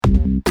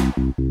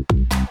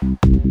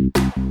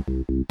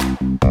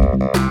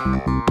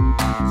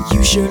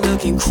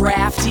looking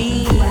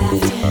crafty.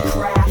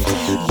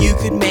 You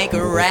could make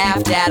a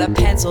raft out of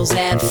pencils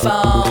and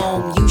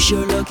foam. You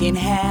sure looking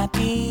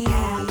happy.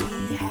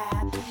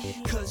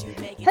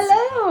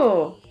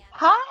 Hello,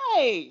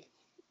 Hi.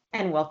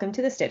 and welcome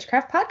to the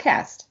Stitchcraft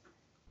Podcast.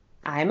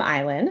 I'm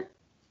Islan,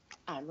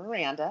 I'm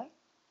Miranda.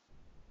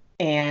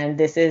 and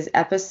this is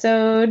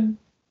episode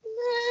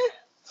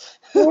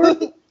 4.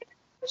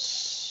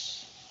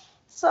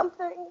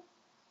 Something.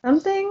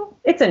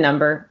 It's a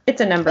number. It's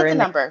a number. It's a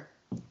number.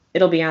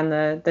 It'll be on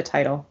the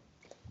title.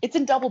 It's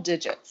in double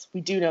digits.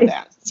 We do know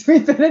that.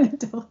 We've been in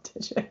double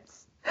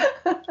digits.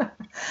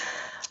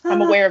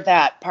 I'm aware of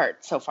that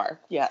part so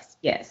far. Yes.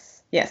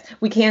 Yes.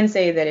 We can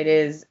say that it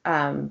is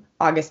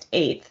August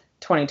 8th,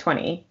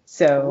 2020.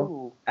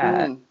 So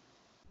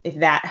if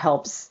that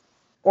helps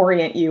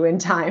orient you in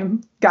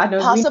time, God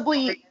knows.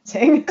 Possibly.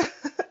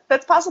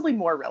 That's possibly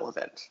more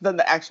relevant than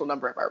the actual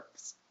number of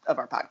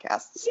our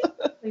podcasts.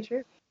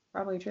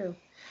 Probably true.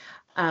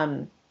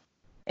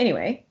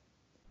 Anyway,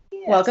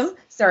 yes. Welcome.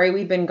 Sorry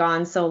we've been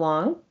gone so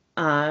long.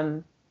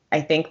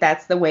 I think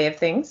that's the way of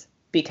things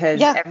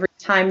because every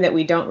time that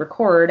we don't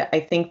record, I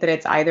think that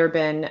it's either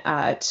been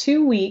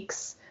 2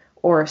 weeks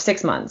or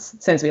 6 months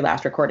since we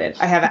last recorded.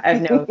 I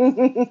have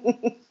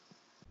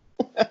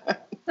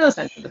no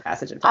sense of the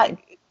passage of time.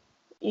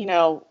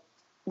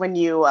 When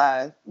you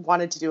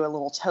wanted to do a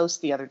little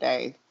toast the other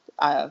day,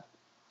 Isla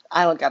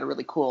got a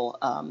really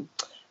cool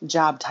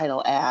job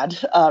title ad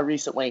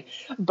recently,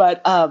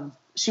 but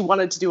she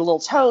wanted to do a little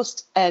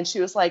toast, and she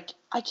was like,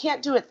 I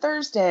can't do it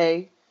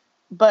Thursday,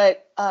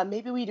 but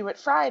maybe we do it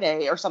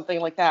Friday or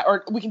something like that,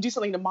 or we can do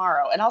something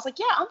tomorrow. And I was like,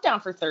 yeah, I'm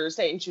down for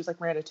Thursday. And she was like,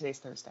 Miranda, today's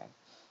Thursday.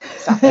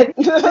 Stop it.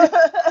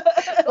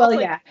 Well,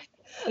 yeah.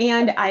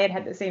 And I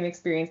had the same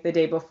experience the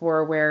day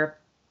before where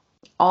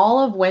all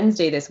of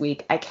Wednesday this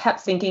week, I kept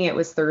thinking it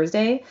was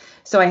Thursday.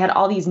 So I had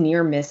all these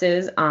near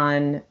misses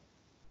on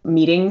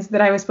meetings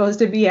that I was supposed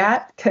to be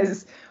at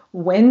because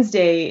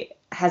Wednesday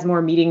has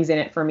more meetings in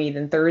it for me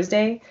than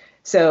Thursday.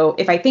 So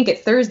if I think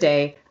it's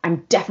Thursday, I'm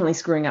definitely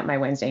screwing up my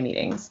Wednesday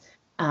meetings.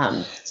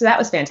 So that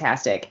was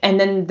fantastic. And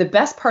then the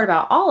best part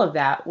about all of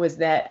that was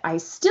that I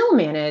still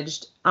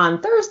managed on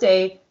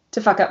Thursday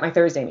to fuck up my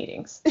Thursday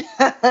meetings,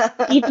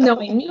 even though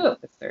I knew it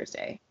was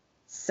Thursday.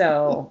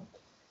 So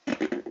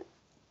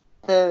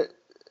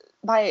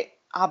my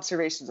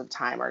observations of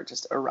time are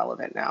just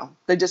irrelevant now.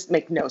 They just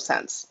make no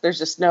sense. There's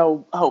just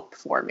no hope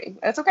for me.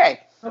 And it's okay.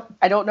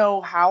 I don't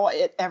know how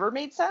it ever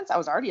made sense. I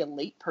was already a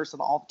late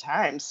person all the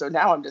time. So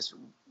now I'm just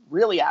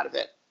really out of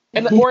it.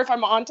 Or if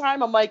I'm on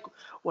time, I'm like,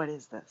 what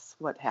is this?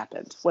 What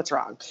happened? What's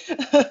wrong?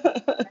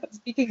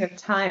 Speaking of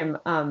time,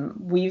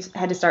 we've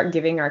had to start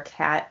giving our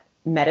cat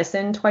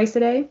medicine twice a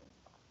day.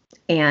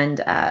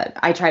 And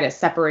I try to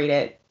separate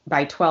it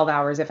by 12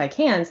 hours if I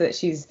can so that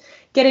she's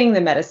getting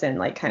the medicine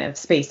like kind of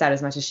spaced out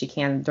as much as she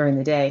can during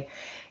the day.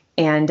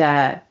 And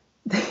the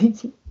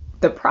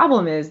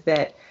problem is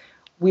that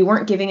we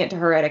weren't giving it to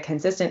her at a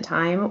consistent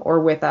time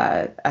or with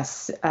a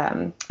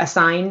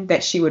sign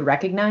that she would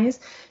recognize.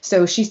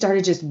 So she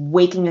started just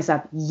waking us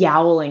up,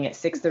 yowling at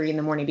 6:30 in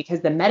the morning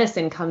because the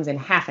medicine comes in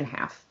half and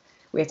half.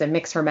 We have to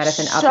mix her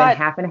medicine up in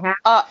half and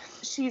half.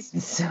 So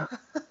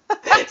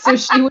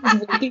she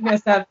was waking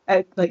us up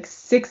at like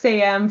 6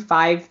 a.m.,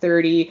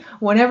 5:30,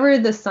 whenever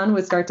the sun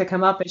would start to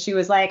come up, and she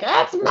was like,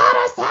 "It's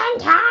medicine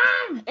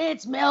time!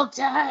 It's milk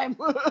time!"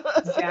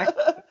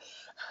 Exactly.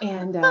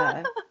 And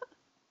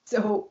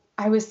so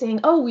I was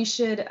saying, we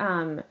should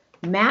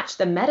match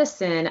the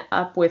medicine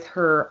up with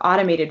her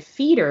automated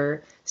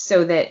feeder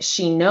so that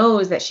she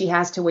knows that she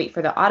has to wait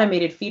for the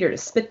automated feeder to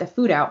spit the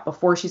food out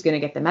before she's going to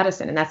get the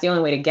medicine. And that's the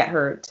only way to get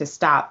her to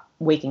stop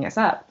waking us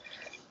up.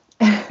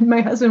 And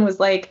my husband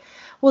was like,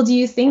 well, do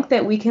you think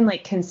that we can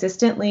like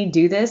consistently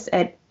do this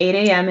at 8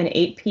 a.m. and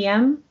 8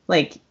 p.m.?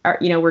 Like,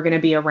 we're going to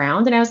be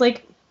around. And I was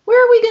like,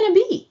 where are we going to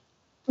be?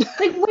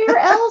 Like, where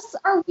else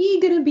are we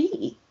going to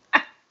be?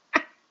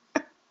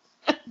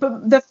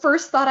 But the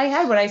first thought I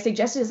had when I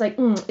suggested is like,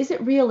 is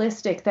it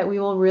realistic that we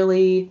will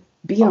really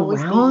be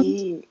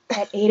around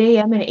at 8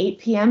 a.m. and 8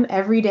 p.m.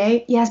 every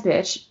day? Yes,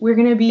 bitch. We're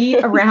going to be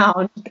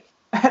around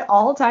at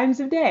all times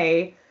of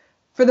day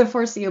for the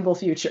foreseeable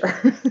future.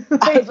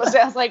 I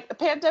was like, the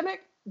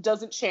pandemic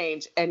doesn't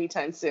change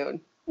anytime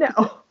soon.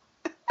 No.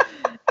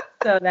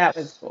 So that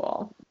was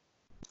cool.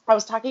 I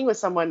was talking with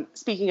someone,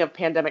 speaking of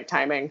pandemic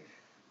timing,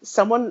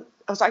 I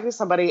was talking to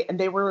somebody and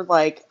they were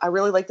like, I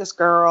really like this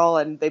girl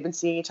and they've been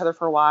seeing each other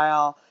for a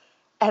while.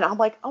 And I'm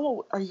like,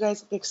 oh, are you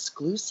guys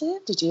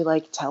exclusive? Did you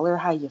like tell her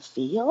how you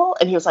feel?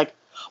 And he was like,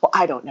 well,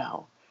 I don't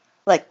know.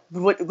 Like,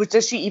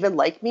 does she even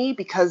like me?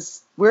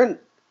 Because would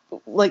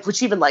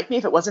she even like me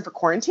if it wasn't for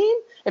quarantine?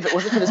 If it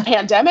wasn't for this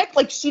pandemic?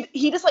 Like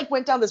he just like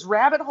went down this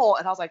rabbit hole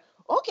and I was like,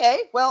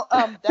 okay, well,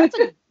 that's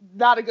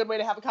not a good way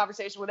to have a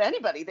conversation with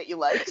anybody that you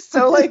like.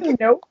 So like,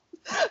 nope.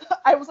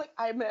 I was like,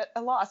 I'm at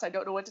a loss. I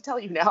don't know what to tell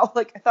you now.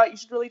 Like, I thought you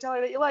should really tell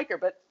her that you like her,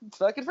 but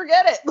fucking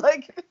forget it.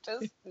 Like,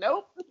 just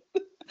nope.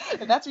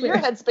 And that's where your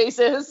headspace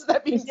is.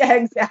 That means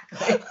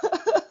exactly.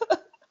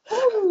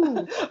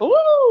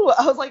 Ooh.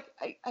 I was like,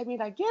 I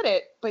mean, I get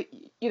it, but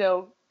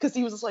because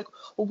he was just like,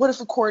 well, what if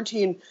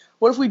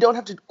we don't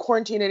have to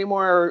quarantine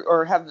anymore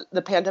or have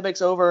the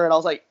pandemic's over? And I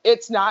was like,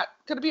 it's not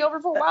going to be over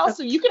for a while.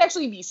 So you could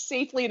actually be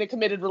safely in a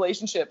committed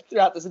relationship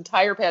throughout this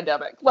entire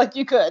pandemic. Like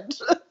you could.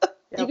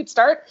 Yep. You could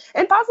start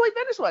and possibly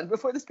finish one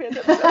before this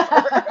pandemic's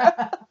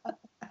over.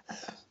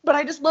 But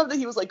I just love that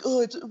he was like,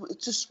 oh, it's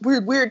just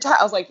weird time.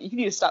 I was like, you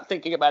need to stop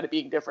thinking about it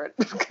being different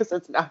because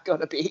it's not going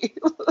to be.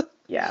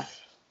 Yeah.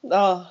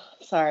 Oh,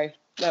 sorry.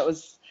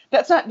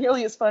 That's not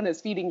nearly as fun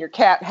as feeding your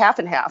cat half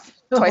and half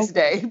twice a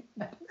day.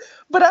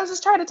 But I was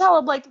just trying to tell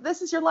him, like,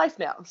 this is your life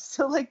now.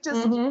 So, like,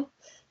 just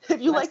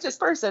if you like this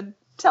person,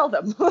 tell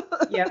them.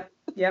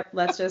 Yep.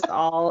 Let's just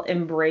all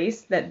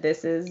embrace that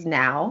this is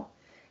now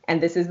and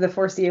this is the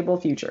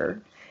foreseeable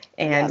future.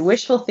 And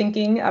wishful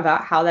thinking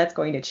about how that's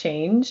going to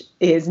change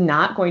is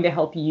not going to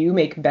help you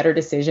make better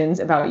decisions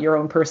about your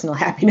own personal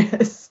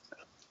happiness.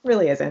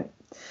 Really isn't.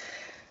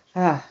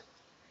 And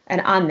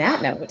on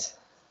that note,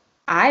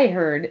 I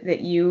heard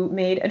that you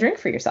made a drink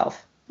for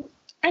yourself.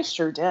 I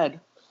sure did.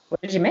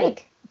 What did you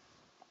make?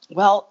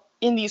 Well,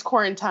 in these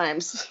quarantine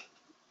times,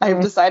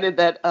 I've decided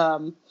that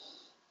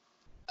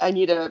I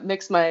need to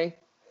mix my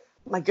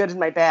good and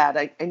my bad.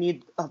 I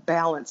need a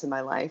balance in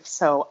my life.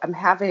 So I'm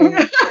having...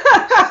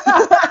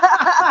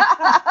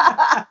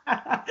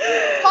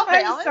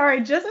 I'm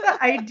sorry, just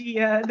the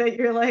idea that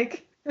you're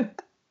like,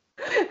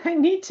 I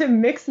need to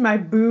mix my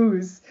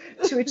booze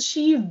to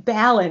achieve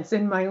balance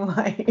in my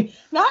life.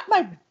 Not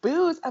my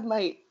booze,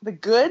 the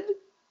good,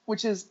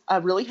 which is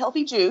a really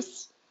healthy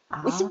juice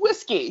with some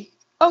whiskey.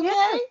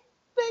 Okay,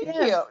 thank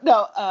you.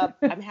 No,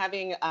 I'm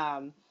having.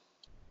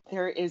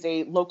 There is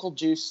a local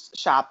juice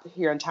shop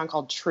here in town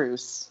called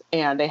Truce,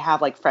 and they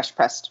have like fresh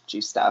pressed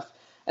juice stuff.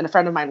 And a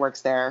friend of mine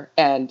works there,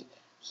 and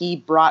he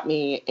brought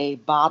me a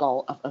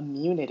bottle of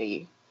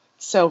Immunity.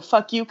 So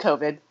fuck you,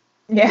 COVID.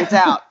 Yeah. It's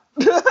out.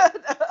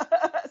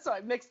 So I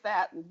mixed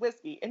that with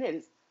whiskey, and it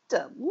is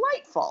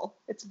delightful.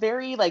 It's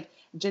very like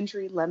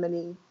gingery,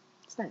 lemony.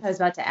 It's nice. I was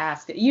about to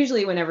ask.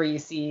 Usually whenever you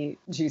see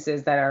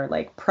juices that are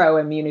like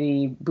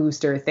pro-immunity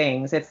booster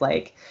things, it's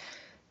like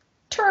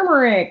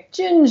turmeric,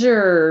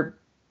 ginger,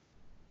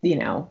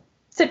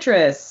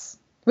 citrus,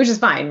 which is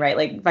fine, right?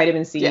 Like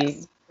vitamin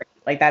C,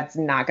 like that's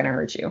not going to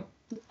hurt you.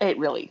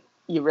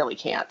 You really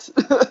can't.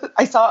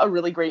 I saw a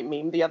really great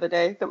meme the other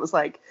day that was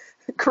like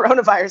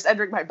coronavirus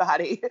entering my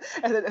body.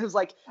 And then it was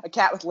like a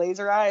cat with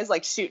laser eyes,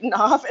 like shooting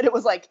off. And it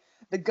was like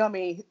the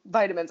gummy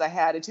vitamins I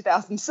had in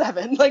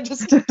 2007, like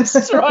just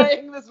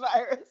destroying this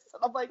virus.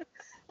 And I'm like,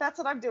 that's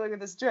what I'm doing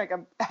with this drink.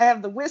 I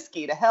have the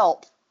whiskey to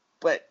help,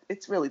 but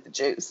it's really the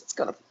juice. It's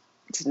going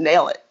to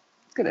nail it.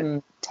 It's going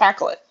to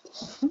tackle it.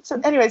 So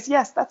anyways,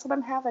 yes, that's what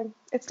I'm having.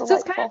 It's delightful. So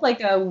it's kind of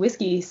like a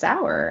whiskey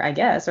sour, I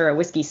guess, or a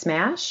whiskey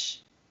smash.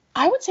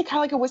 I would say kind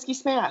of like a whiskey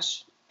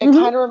smash. It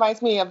kind of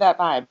reminds me of that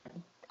vibe.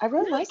 I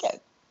really like it.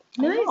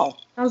 Nice.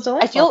 Sounds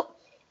delightful.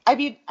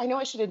 I know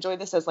I should enjoy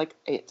this as like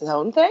its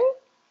own thing,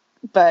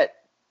 but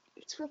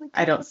it's really good.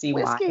 I don't see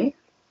whiskey.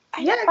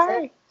 Why. Yeah,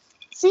 exactly.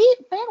 See?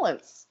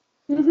 Balance.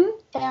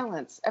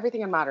 Balance.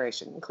 Everything in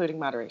moderation, including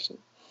moderation.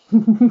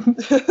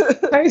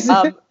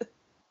 I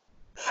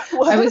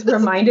was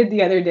reminded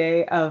the other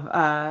day of,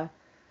 I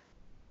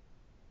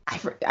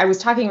was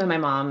talking with my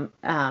mom,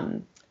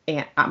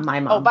 and my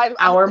mom,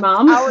 our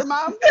mom. Our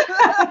mom.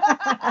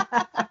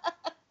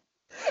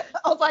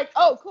 I was like,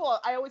 oh, cool.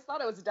 I always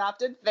thought I was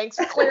adopted. Thanks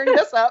for clearing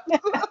this up.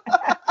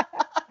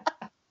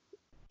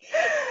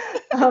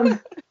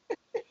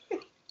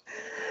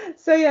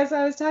 So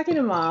I was talking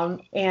to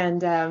mom,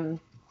 and I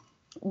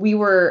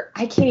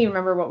can't even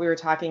remember what we were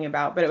talking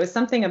about, but it was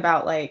something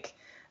about like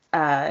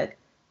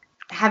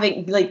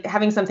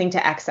having something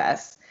to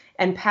excess.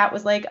 And Pat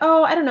was like,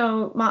 oh, I don't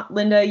know,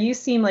 Linda, you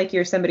seem like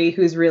you're somebody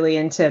who's really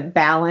into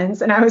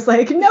balance. And I was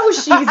like, no,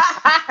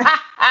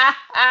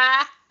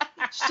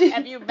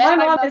 have you met my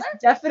mom is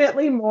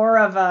definitely more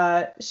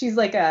of she's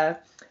like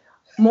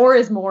more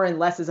is more and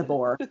less is a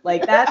bore.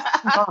 Like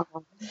that's mom.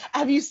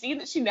 Have you seen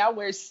that she now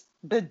wears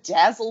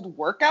bedazzled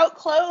workout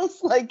clothes?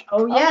 Like,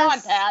 oh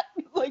yes, come on, Pat.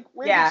 Like,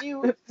 where did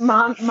you?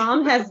 Mom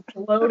has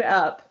glowed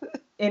up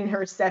in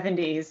her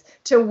 70s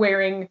to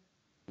wearing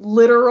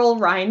literal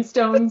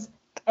rhinstones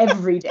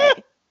every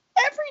day.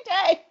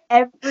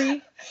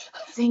 Every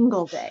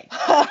single day.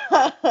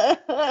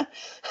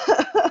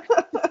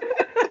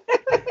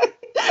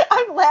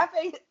 I'm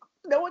laughing.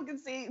 No one can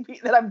see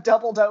that I'm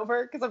doubled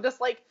over because I'm just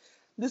like,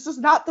 this is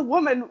not the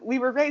woman we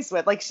were raised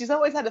with. Like, she's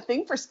always had a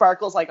thing for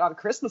sparkles, like on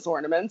Christmas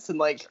ornaments, and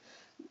like,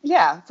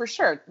 yeah, for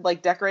sure.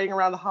 Like decorating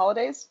around the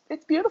holidays,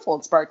 it's beautiful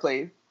and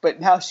sparkly.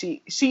 But now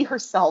she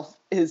herself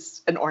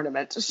is an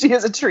ornament. She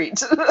is a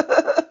treat.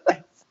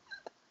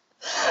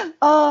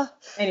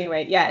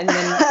 Anyway, yeah, and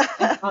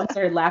then mom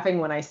started laughing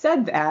when I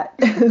said that.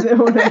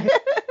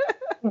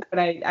 But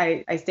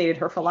I stated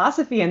her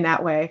philosophy in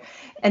that way.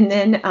 And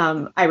then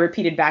I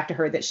repeated back to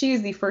her that she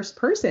is the first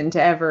person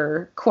to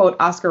ever quote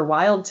Oscar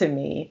Wilde to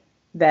me,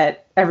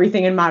 that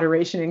everything in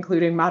moderation,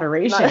 including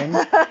moderation.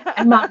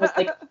 And mom was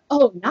like,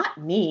 oh, not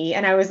me.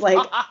 And I was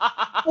like,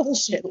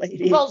 bullshit,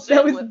 lady. Bullshit.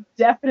 That was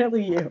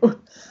definitely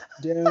you.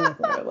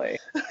 Definitely.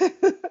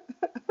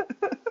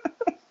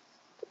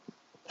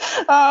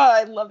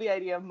 I love the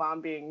idea of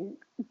mom being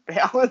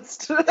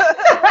balanced and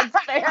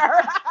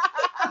fair.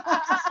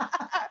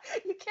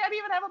 You can't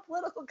even have a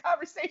political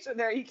conversation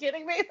there. Are you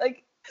kidding me?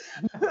 Like,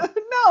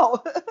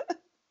 no.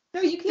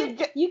 No, you can't.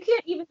 You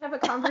can't even have a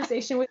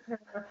conversation with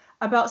her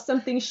about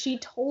something she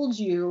told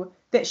you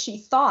that she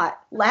thought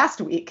last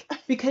week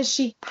because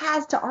she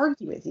has to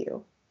argue with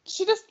you.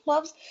 She just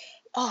loves.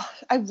 Oh,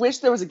 I wish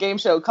there was a game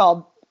show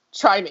called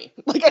Try Me.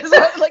 Like I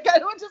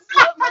don't just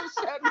love this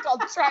show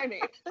called Try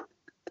Me.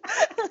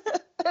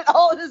 And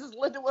all it is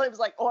Linda Williams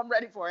like, oh, I'm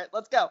ready for it.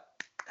 Let's go.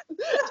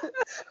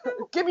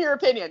 Give me your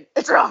opinion.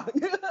 It's wrong.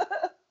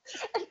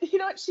 You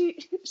know what? She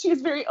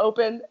is very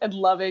open and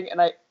loving,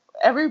 and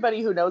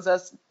everybody who knows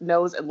us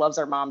knows and loves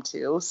our mom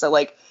too. So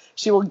like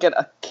she will get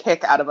a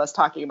kick out of us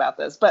talking about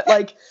this. But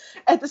like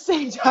at the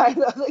same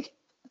time, like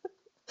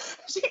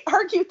she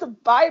argued the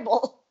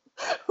Bible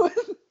with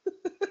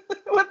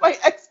my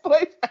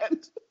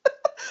ex-boyfriend.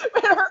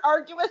 And her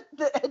argument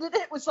that ended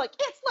it was like,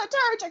 it's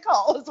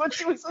liturgical, is what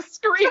she was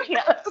screaming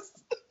at us.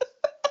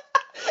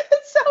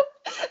 And so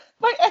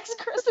my ex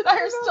Chris and I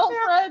are still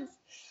friends.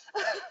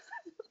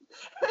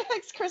 My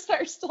ex Chris and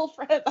I are still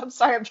friends. I'm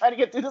sorry, I'm trying to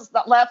get through this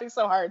without laughing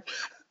so hard.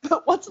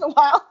 But once in a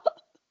while,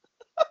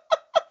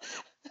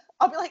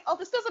 I'll be like, oh,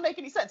 this doesn't make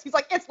any sense. He's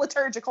like, it's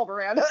liturgical,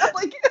 Miranda. I'm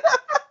like,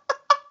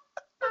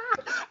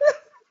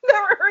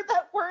 never heard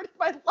that word in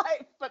my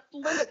life, but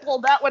Linda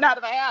pulled that one out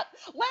of the hat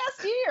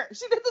last year.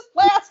 She did this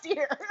last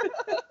year.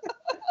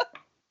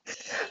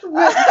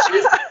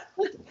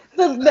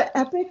 The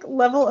epic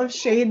level of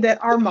shade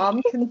that our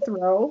mom can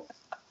throw,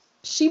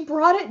 she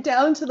brought it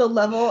down to the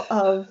level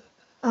of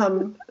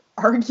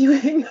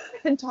arguing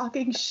and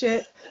talking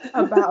shit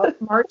about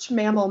March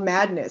Mammal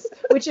Madness,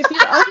 which if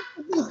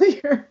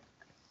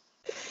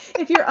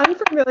you're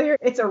unfamiliar,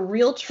 it's a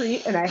real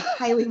treat and I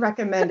highly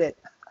recommend it.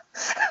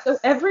 So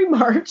every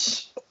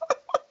March,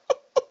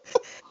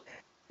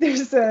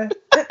 there's a.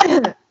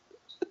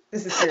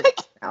 This is serious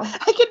now.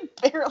 I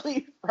can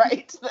barely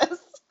write this.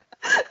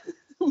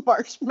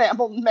 March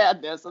Mammal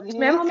Madness.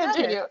 Mammal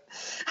Madness.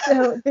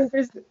 So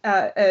there's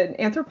an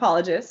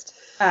anthropologist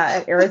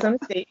at Arizona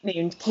State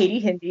named Katie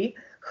Hindi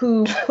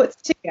who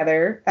puts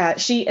together.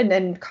 She and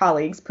then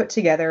colleagues put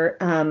together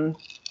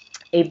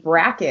a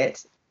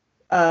bracket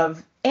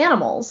of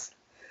animals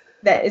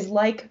that is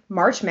like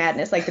March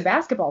Madness, like the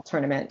basketball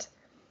tournament.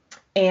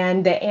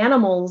 And the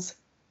animals,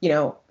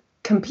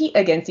 compete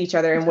against each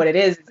other. And what it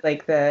is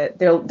like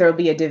there'll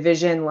be a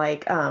division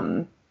like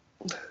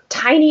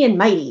tiny and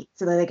mighty.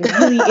 So they're like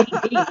really itty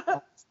bitty.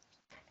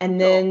 And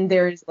then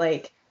there's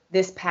like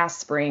this past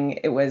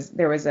spring,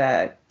 there was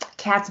a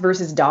cats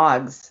versus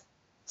dogs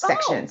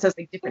section. So it's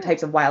like different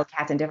types of wild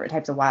cats and different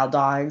types of wild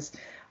dogs.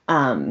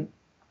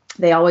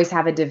 They always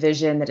have a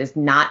division that is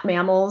not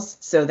mammals,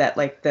 so that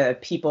like the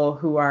people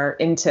who are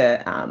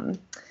into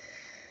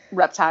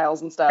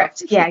reptiles and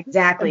stuff. Yeah,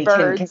 exactly.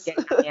 Can get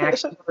the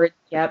action. Birds,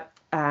 yep.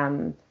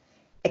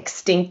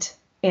 Extinct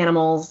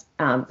animals.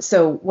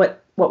 So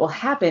what will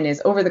happen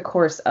is over the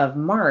course of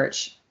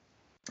March,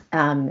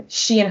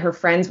 she and her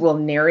friends will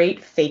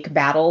narrate fake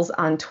battles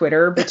on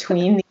Twitter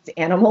between these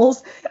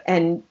animals,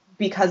 and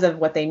because of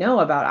what they know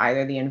about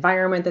either the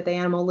environment that the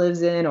animal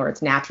lives in or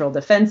its natural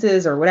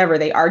defenses or whatever,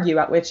 they argue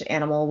about which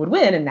animal would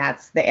win, and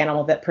that's the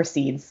animal that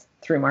proceeds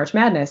through March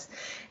Madness.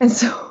 And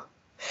so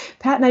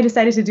Pat and I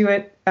decided to do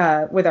it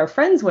with our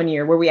friends one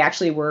year where we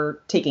actually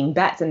were taking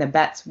bets, and the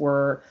bets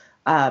were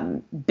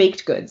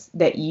baked goods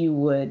that you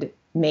would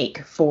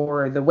make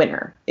for the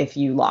winner if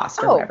you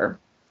lost or whatever.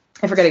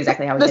 I forget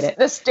exactly how we did it.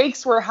 The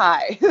stakes were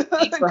high.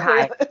 Stakes were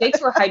high.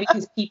 Stakes were high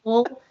because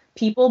people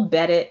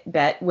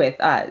bet with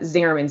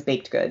Zimmerman's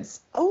baked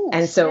goods. Oh,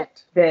 and so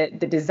the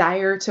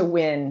desire to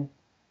win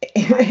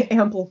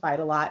amplified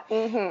a lot.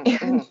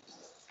 Mm-hmm, and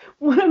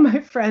one of my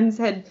friends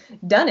had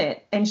done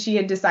it, and she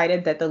had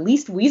decided that the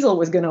least weasel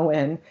was going to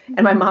win.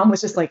 And my mom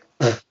was just like,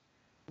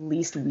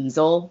 least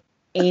weasel,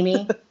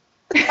 Amy?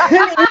 And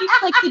Amy's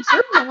like, did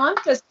your mom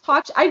just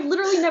talk? I've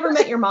literally never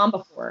met your mom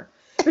before.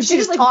 But she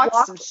just like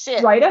walked some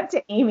shit right up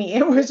to Amy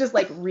and was just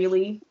like,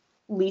 really?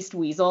 Least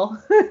weasel?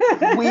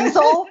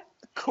 Weasel?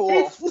 Cool.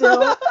 It's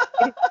still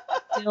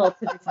to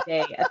this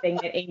day a thing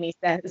that Amy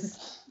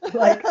says.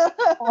 Like,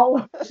 all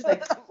of she's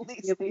like,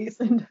 really?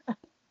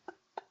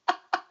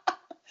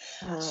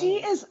 She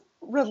is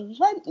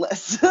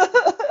relentless.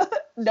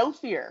 No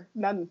fear,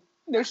 none,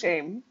 no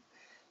shame.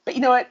 But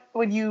you know what?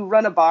 When you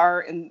run a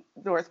bar in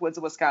North Woods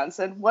of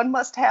Wisconsin, one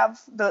must have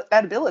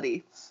that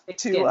ability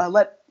to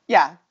let.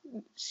 Yeah,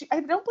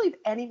 I don't believe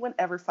anyone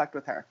ever fucked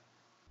with her.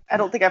 I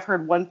don't think I've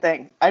heard one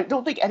thing. I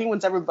don't think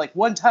anyone's ever like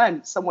one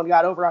time someone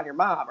got over on your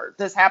mom or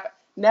this happened.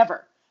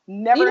 Never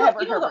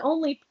ever. The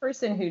only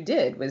person who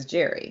did was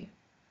Jerry.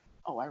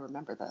 Oh, I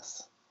remember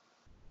this.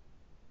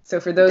 So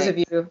for those of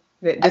you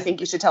I think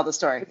you should tell the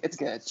story. It's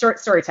good. Short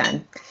story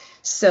time.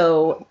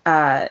 So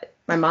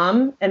my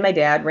mom and my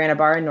dad ran a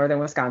bar in northern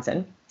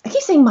Wisconsin. I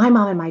keep saying my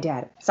mom and my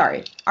dad.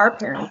 Sorry. Our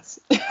parents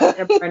ran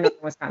a bar in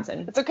northern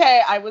Wisconsin. It's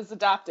okay. I was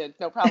adopted.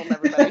 No problem,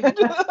 everybody.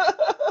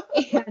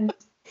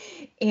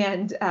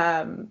 and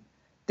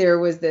there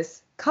was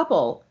this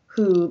couple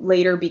who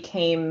later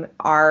became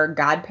our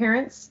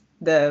godparents.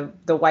 The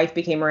wife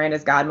became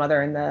Miranda's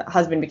godmother and the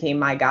husband became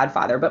my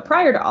godfather. But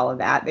prior to all of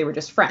that, they were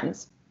just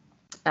friends.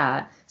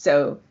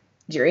 So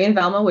Jerry and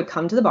Velma would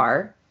come to the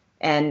bar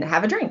and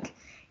have a drink.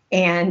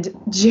 And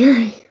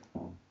Jerry,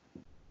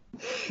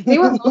 they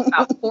were both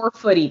about 4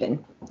 foot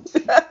even.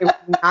 They were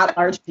not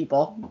large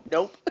people.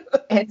 Nope.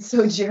 And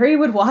so Jerry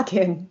would walk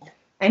in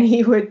and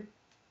he would,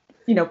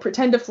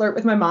 pretend to flirt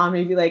with my mom. And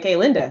he'd be like, "Hey,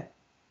 Linda,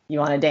 you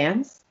want to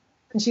dance?"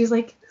 And she was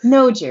like,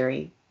 "No,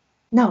 Jerry.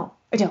 No,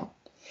 I don't."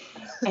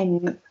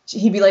 And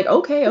he'd be like,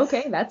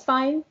 okay, that's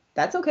fine.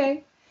 That's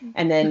okay.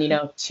 And then,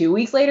 2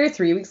 weeks later,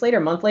 3 weeks later,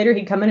 a month later,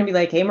 he'd come in and be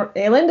like, hey,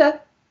 Linda,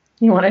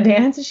 you want to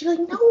dance? And she'd be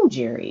like, "No,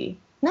 Jerry.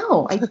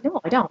 No, I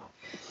don't."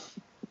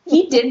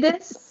 He did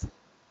this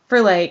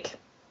for like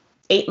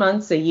 8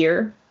 months, a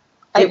year.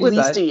 At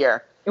least a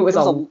year. It was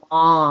a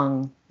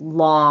long,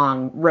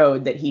 long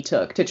road that he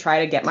took to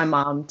try to get my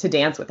mom to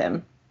dance with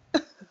him.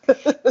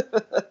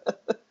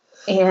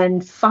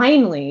 And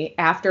finally,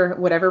 after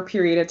whatever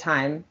period of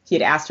time, he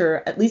had asked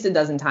her at least a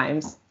dozen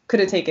times,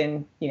 could have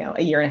taken,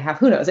 a year and a half.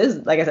 Who knows?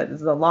 Like I said,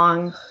 this is a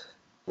long,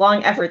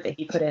 long effort that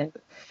he put in.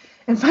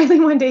 And finally,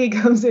 one day he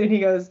comes in and he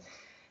goes,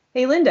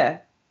 "Hey,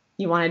 Linda,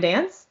 you want to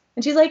dance?"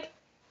 And she's like,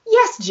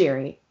 "Yes,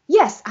 Jerry.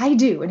 Yes, I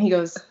do." And he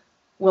goes,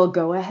 "Well,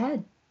 go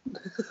ahead."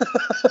 He's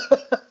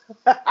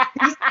the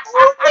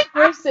only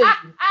person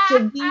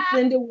to beat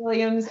Linda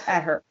Williams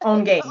at her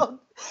own game.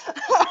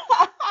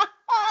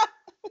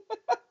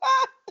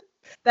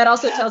 That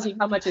also tells you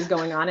how much is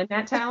going on in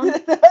that town.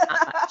 Not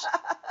much.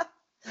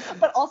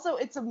 But also,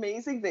 it's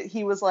amazing that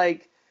he was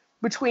like,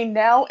 between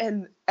now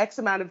and X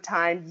amount of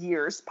time,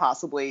 years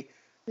possibly,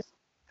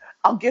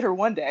 I'll get her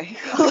one day.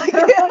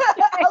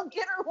 I'll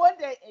get her one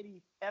day. And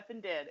he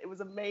effing did. It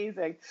was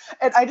amazing.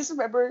 And I just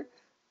remember,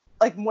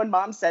 like, when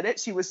Mom said it,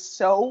 she was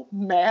so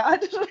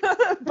mad.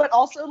 But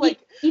also, like,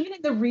 even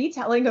in the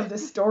retelling of the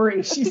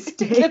story, she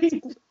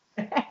stayed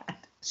mad.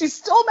 She's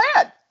still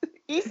mad.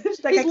 He's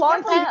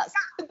long past.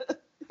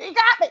 He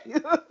got me.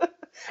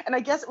 And I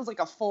guess it was like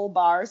a full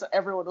bar, so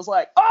everyone was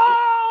like,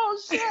 "Oh,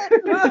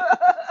 shit."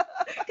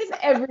 Because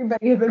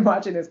everybody had been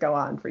watching this go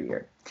on for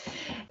years.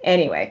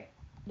 Anyway.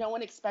 No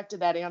one expected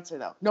that answer,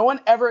 though. No one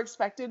ever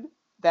expected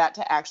that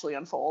to actually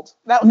unfold.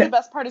 That was the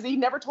best part, is he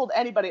never told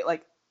anybody,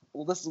 like,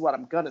 "Well, this is what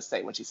I'm going to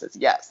say when she says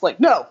yes." Like,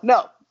 no.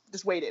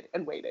 Just waited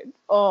and waited.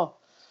 Oh.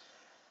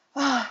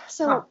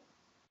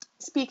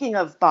 Speaking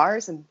of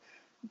bars and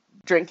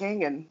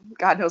drinking and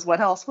God knows what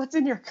else, what's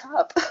in your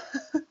cup?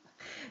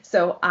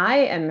 So I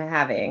am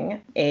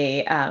having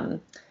a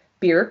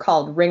beer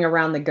called Ring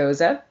Around the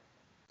Goza.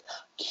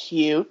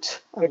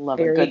 Cute. I love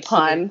a good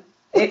pun.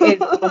 It is.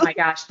 Oh my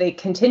gosh. They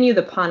continue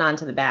the pun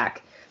onto the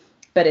back.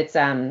 But it's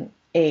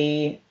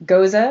a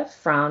Goza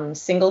from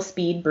Single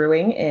Speed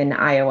Brewing in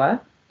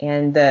Iowa.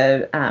 And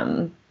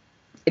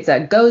it's a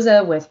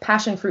Goza with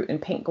passion fruit and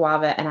pink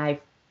guava. And I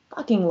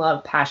fucking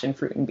love passion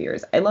fruit in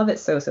beers. I love it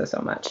so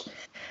much.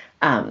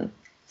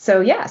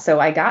 So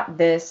I got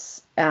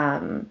this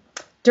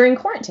during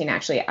quarantine,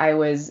 actually. I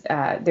was,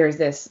 there's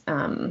this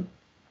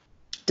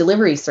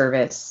delivery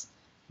service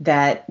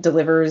that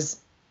delivers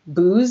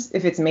booze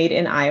if it's made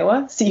in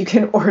Iowa. So you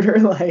can order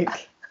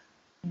like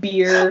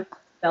beer,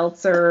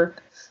 seltzer.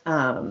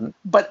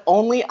 But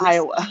only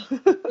Iowa.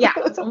 Yeah,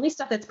 it's only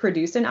stuff that's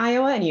produced in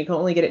Iowa, and you can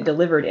only get it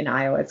delivered in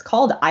Iowa. It's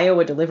called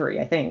Iowa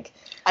Delivery, I think.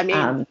 I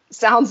mean,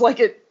 sounds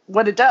like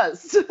what it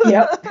does.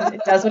 Yep,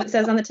 it does what it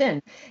says on the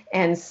tin.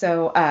 And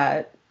so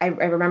I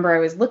remember I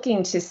was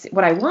looking to see,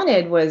 what I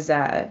wanted was,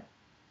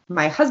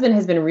 my husband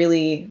has been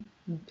really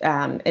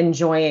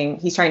enjoying,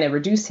 he's trying to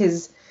reduce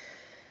his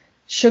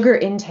sugar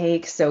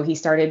intake, so he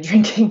started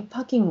drinking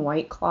fucking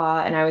White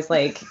Claw, and I was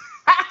like,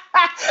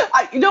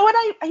 you know what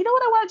I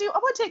want to do? I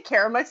want to take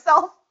care of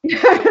myself.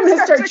 I'm going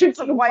to start drinking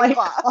some White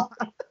Claw.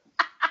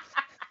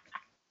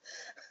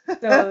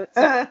 So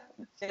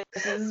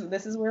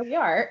this is where we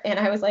are. And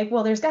I was like,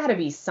 well, there's got to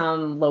be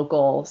some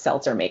local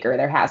seltzer maker.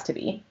 There has to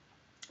be.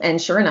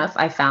 And sure enough,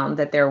 I found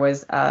that there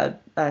was a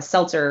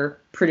seltzer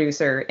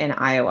producer in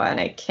Iowa,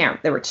 and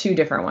there were 2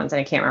 different ones, and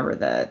I can't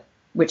remember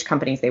which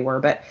companies they were.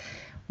 But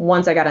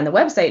once I got on the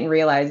website and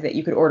realized that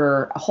you could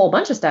order a whole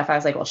bunch of stuff, I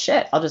was like, well,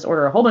 shit, I'll just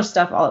order a whole bunch of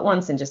stuff all at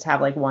once and just have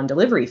like one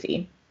delivery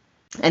fee.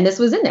 And this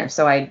was in there.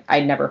 So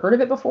I'd never heard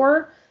of it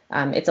before.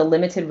 It's a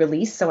limited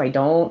release, so I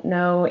don't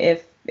know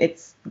if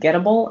it's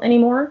gettable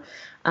anymore.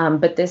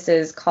 But this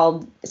is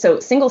called,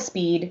 Single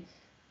Speed.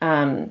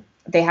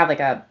 They have like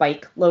a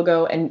bike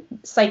logo, and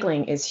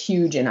cycling is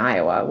huge in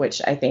Iowa,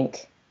 which I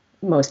think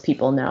most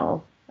people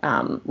know.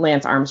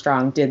 Lance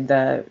Armstrong did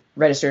the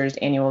registered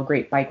annual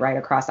Great Bike Ride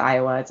across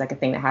Iowa. It's like a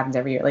thing that happens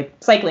every year. Like,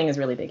 cycling is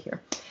really big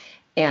here.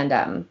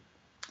 And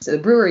so the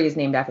brewery is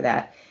named after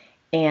that.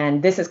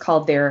 And this is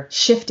called their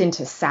Shift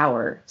into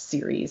Sour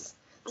series.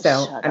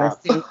 So I'm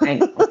assuming, I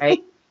know,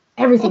 right?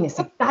 Everything is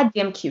so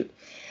goddamn cute.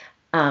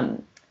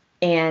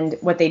 And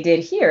what they did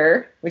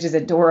here, which is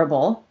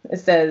adorable, it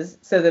says,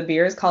 so the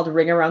beer is called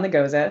Ring Around the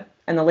Goza,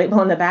 and the label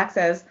on the back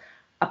says,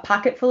 a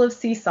pocket full of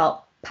sea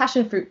salt,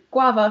 passion fruit,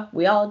 guava,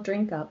 we all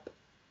drink up.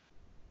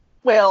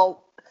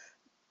 Well,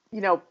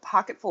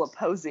 pocket full of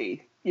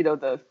posy,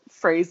 the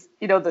phrase,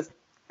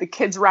 the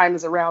kids' rhyme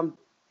is around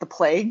the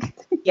plague.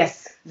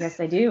 Yes,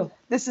 I do.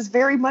 This is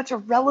very much a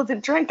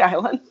relevant drink,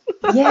 Island.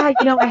 Yeah,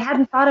 I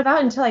hadn't thought about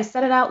it until I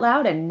said it out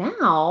loud, and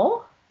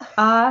now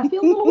I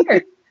feel a little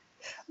weird.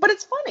 But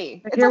it's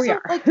funny. But here we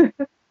are.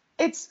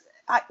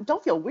 I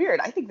don't feel weird.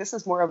 I think this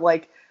is more of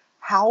like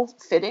how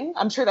fitting.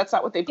 I'm sure that's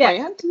not what they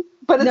planned,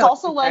 but it's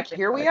also like,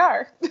 here we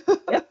are.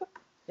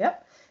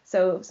 Yep.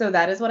 So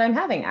that is what I'm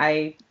having.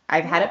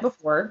 I've had it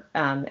before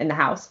in the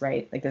house,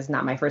 right? Like, this is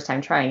not my first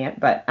time trying it,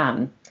 but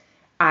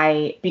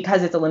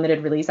because it's a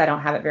limited release, I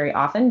don't have it very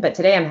often. But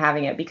today I'm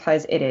having it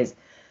because it is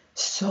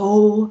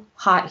so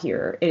hot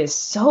here. It is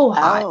so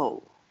hot.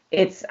 Oh.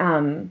 It's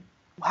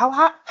how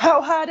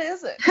hot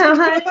is it? How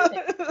hot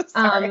is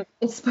it?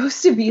 It's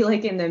supposed to be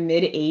like in the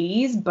mid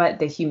 80s, but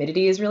the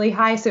humidity is really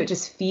high, so it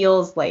just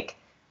feels like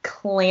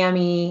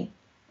clammy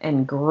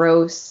and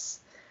gross.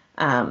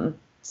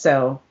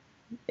 So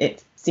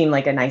it seemed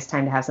like a nice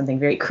time to have something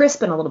very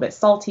crisp and a little bit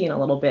salty and a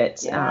little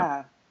bit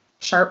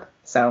sharp.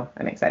 So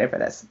I'm excited for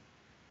this.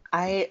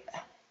 I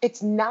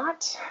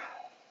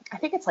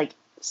think it's like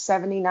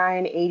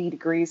 79, 80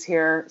 degrees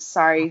here.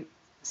 Sorry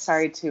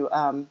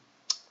to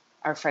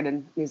our friend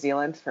in New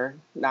Zealand for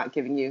not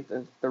giving you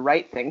the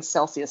right thing,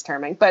 Celsius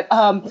terming. But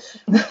I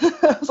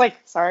was like,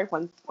 sorry,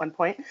 one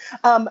point.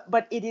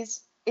 But it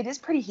is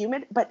pretty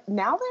humid. But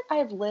now that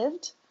I've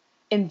lived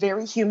in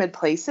very humid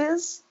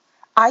places,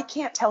 I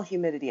can't tell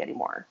humidity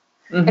anymore.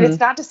 Mm-hmm. And it's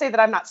not to say that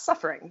I'm not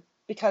suffering,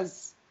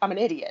 because I'm an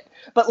idiot.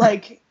 But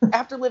like,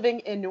 after living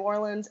in New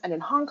Orleans and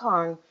in Hong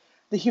Kong,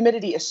 the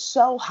humidity is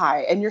so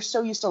high, and you're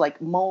so used to like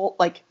mold,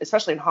 like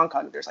especially in Hong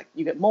Kong, there's like,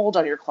 you get mold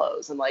on your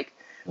clothes, and like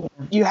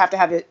you have to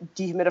have a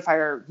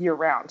dehumidifier year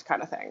round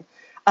kind of thing.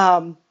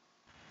 And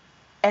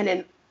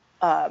in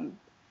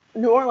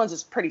New Orleans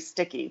is pretty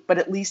sticky, but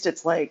at least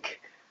it's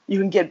like you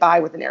can get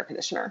by with an air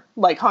conditioner.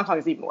 Like, Hong Kong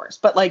is even worse.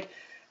 But like,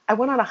 I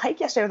went on a hike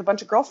yesterday with a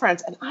bunch of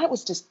girlfriends, and I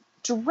was just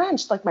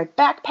drenched. Like, my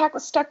backpack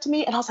was stuck to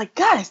me, and I was like,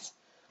 guys,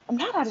 I'm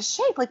not out of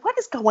shape. Like, what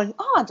is going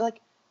on? They're like,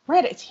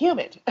 Miranda, it's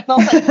humid. And I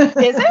was like,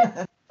 is it?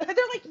 And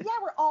they're like, yeah,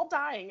 we're all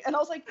dying. And I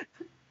was like,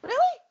 really?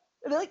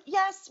 And they're like,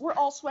 yes, we're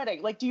all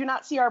sweating. Like, do you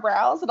not see our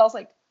brows? And I was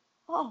like,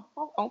 oh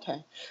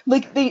okay.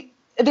 Like,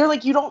 they're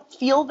like, you don't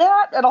feel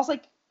that? And I was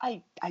like,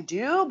 I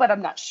do, but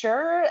I'm not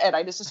sure. And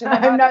I just assume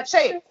I'm not in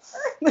shape.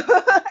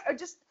 Or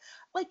just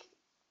like,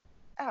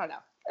 I don't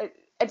know.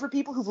 And for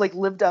people who've like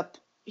lived up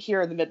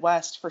here in the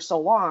Midwest for so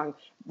long,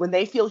 when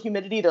they feel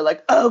humidity, they're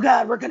like, oh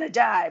God, we're going to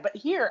die. But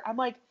here I'm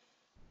like,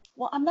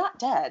 well, I'm not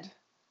dead.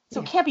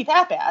 So it can't be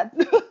that bad.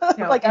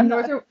 No, like,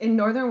 in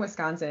northern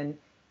Wisconsin,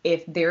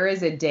 if there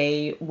is a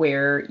day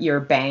where your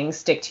bangs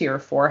stick to your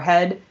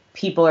forehead,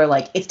 people are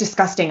like, it's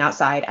disgusting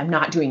outside. I'm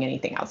not doing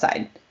anything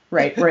outside.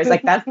 Right. Whereas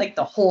like, that's like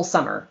the whole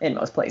summer in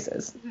most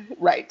places.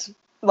 Right.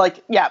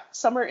 Like, yeah,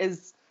 summer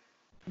is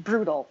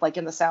brutal, like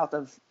in the south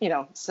of,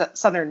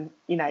 southern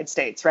United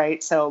States.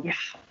 Right. So, yeah.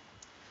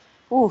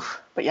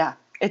 Oof. But yeah,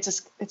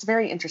 it's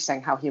very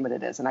interesting how humid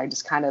it is. And I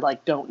just kind of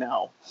like, don't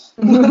know.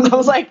 I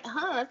was like,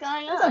 what's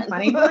going on? That's a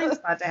funny blind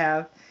spot to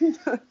have.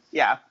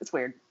 Yeah, it's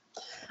weird.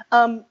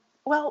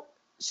 Well,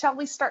 shall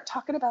we start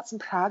talking about some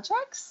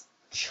projects?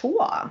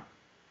 Sure.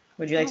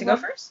 Would you like to go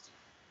first?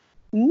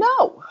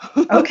 No.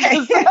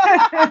 Okay.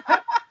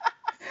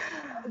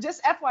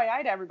 Just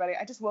FYI to everybody,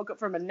 I just woke up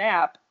from a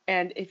nap,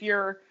 and if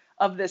you're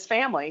of this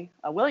family,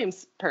 a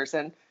Williams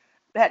person,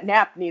 that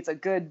nap needs a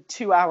good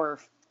 2-hour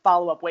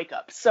follow-up wake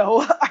up.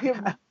 So you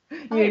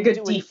need a good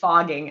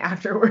defogging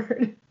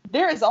afterward.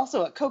 There is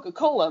also a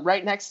Coca-Cola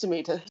right next to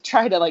me to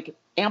try to like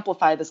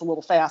amplify this a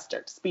little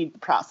faster, to speed the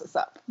process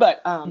up.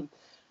 But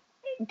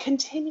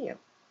continue.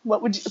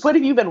 What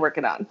have you been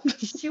working on?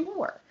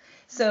 Sure.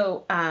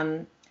 So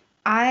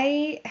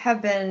I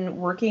have been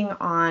working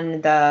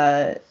on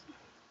I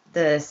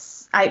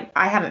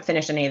haven't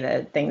finished any of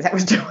the things I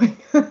was doing.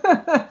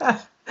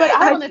 But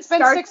Alan, it's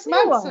been 6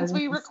 months since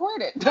we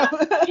recorded.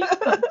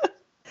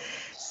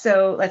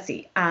 So let's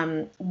see.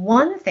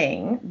 One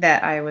thing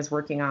that I was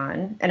working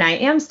on, and I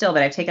am still,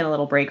 but I've taken a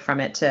little break from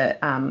it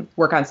to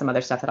work on some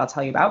other stuff that I'll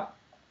tell you about.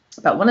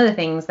 But one of the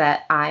things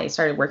that I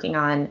started working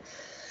on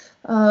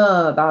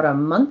about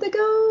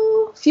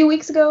a few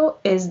weeks ago,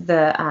 is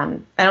the, I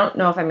don't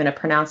know if I'm going to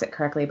pronounce it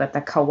correctly, but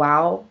the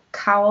Kawau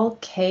Cowl,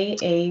 Kawau.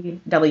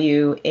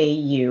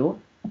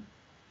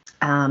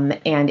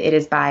 And it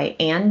is by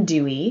Anne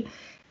Dewey.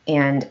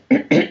 And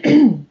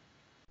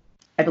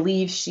I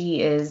believe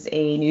she is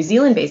a New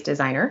Zealand-based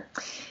designer.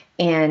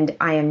 And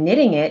I am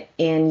knitting it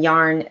in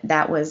yarn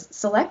that was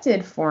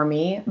selected for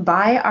me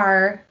by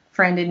our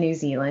friend in New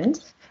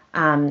Zealand.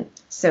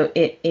 So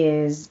it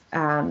is,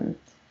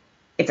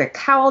 it's a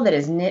cowl that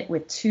is knit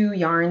with 2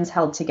 yarns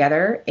held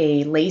together,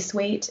 a lace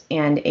weight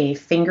and a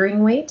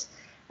fingering weight.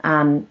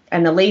 And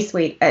the lace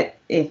weight,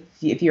 if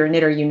you're a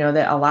knitter, you know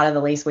that a lot of the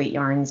lace weight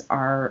yarns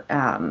are,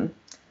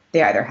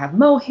 they either have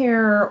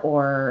mohair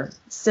or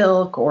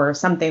silk or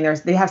something.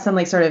 They have some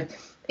like sort of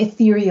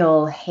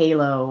ethereal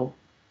halo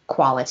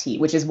quality,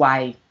 which is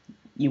why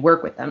you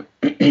work with them.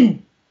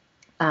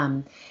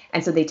 And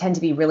so they tend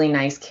to be really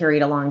nice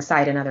carried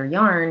alongside another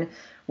yarn,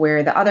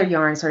 where the other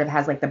yarn sort of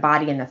has like the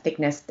body and the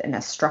thickness and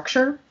the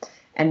structure.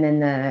 And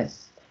then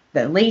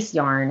the lace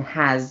yarn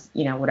has,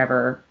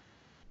 whatever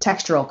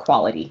textural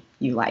quality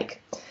you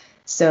like.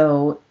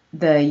 So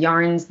the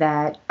yarns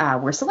that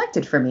were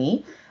selected for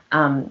me,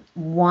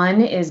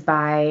 one is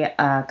by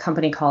a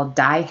company called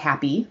Dye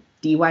Happy,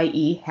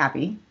 D-Y-E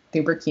Happy,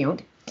 super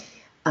cute.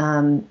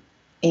 And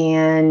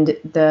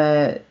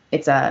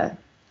it's a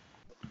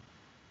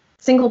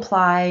single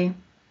ply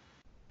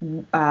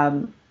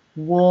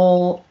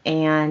wool,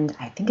 and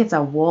I think it's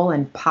a wool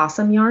and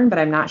possum yarn, but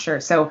I'm not sure.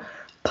 So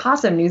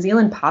possum, New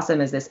Zealand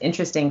possum is this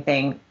interesting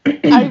thing.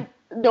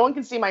 No one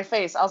can see my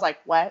face. I was like,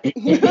 what?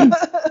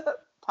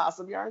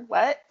 Possum yarn?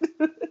 What?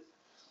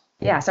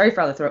 Yeah, sorry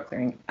for all the throat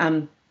clearing.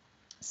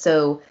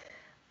 So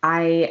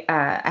I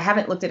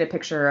haven't looked at a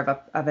picture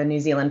of a New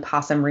Zealand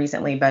possum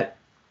recently, but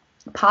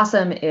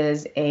possum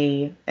is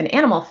an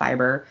animal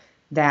fiber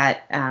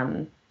that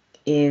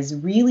is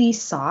really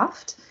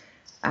soft.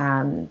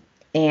 And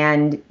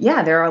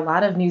yeah, there are a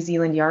lot of New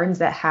Zealand yarns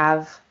that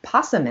have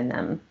possum in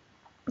them,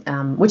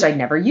 which I'd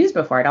never used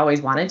before. I'd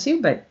always wanted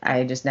to, but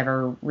I just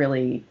never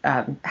really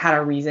had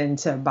a reason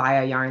to buy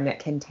a yarn that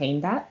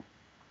contained that.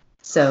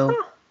 So,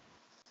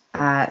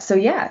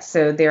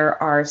 so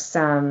there are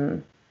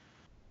some,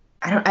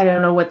 I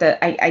don't know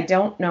I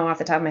don't know off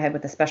the top of my head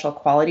what the special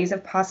qualities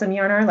of possum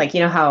yarn are. Like,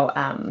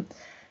 how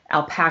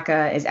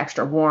alpaca is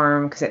extra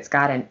warm because it's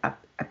got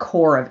a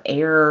core of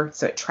air,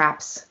 so it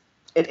traps.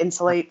 It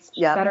insulates,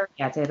 yeah. Better.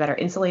 Yeah, it's a better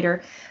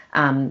insulator.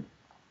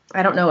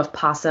 I don't know if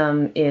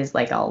possum is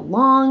like a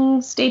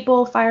long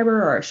staple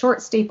fiber or a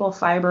short staple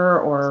fiber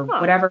or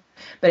whatever,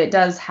 but it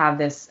does have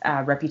this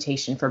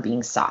reputation for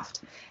being soft.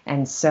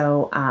 And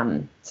so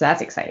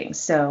that's exciting.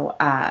 So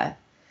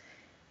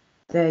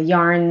the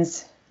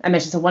yarns I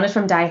mentioned, so one is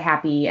from Dye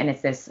Happy, and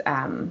it's this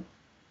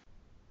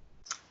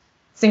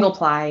single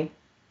ply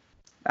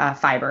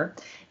fiber.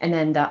 And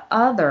then the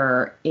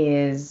other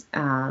is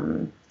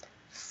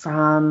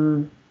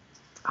from,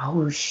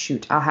 oh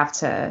shoot, I'll have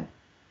to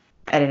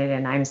edit it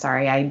in. I'm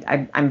sorry.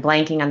 I'm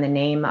blanking on the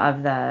name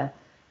of the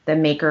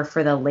maker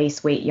for the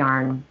lace weight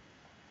yarn.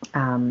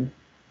 I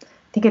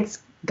think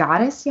it's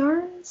Goddess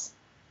Yarns.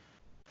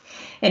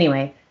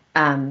 Anyway,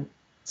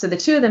 so the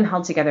two of them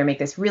held together make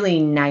this really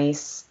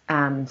nice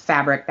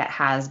fabric that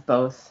has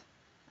both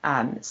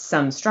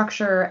some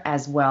structure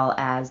as well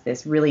as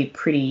this really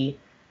pretty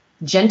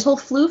gentle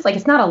floof. Like,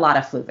 it's not a lot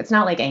of floof. It's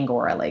not like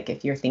Angora. Like,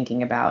 if you're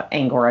thinking about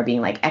Angora being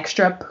like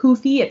extra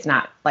poofy, it's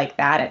not like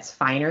that. It's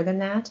finer than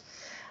that.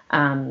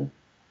 And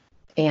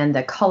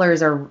the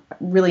colors are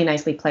really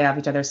nicely play off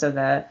each other. So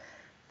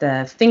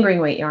the fingering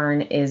weight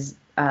yarn is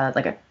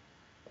like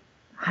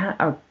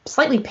a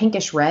slightly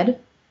pinkish red.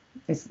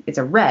 It's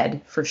a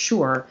red for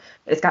sure,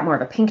 but it's got more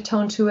of a pink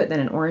tone to it than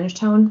an orange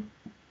tone.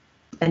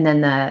 And then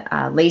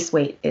the lace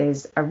weight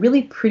is a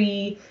really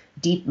pretty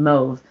deep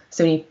mauve.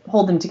 So when you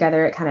hold them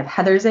together, it kind of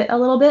heathers it a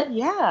little bit.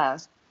 Yeah.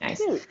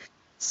 Nice. Cute.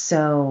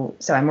 So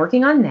I'm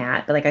working on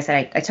that. But like I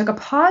said, I took a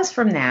pause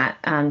from that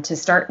to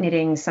start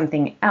knitting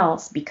something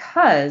else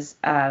because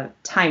of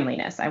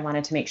timeliness. I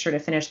wanted to make sure to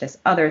finish this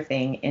other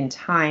thing in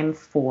time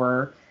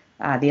for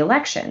the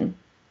election.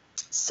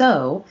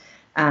 So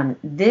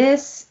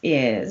this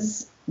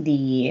is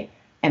the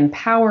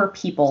Empower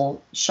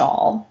People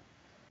shawl.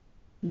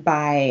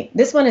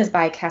 This one is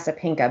by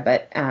Casapinka,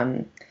 but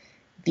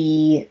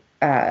the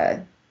I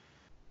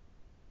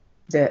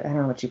don't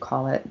know what you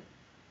call it.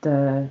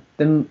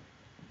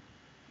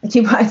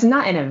 It's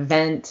not an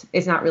event.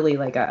 It's not really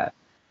like a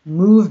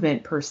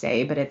movement per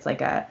se, but it's like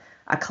a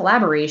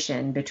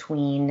collaboration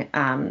between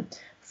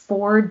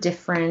 4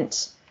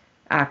 different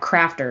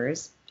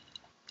crafters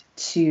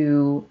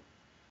to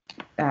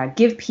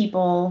give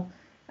people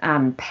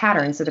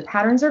patterns. So the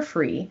patterns are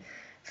free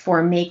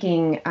for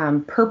making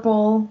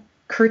purple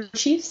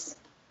kerchiefs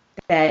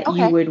that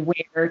you would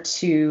wear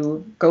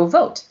to go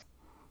vote.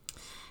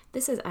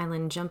 This is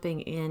Island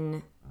jumping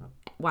in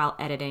while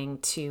editing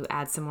to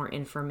add some more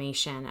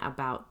information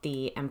about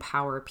the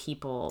Empower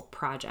People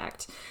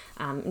project.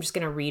 I'm just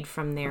going to read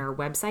from their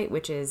website,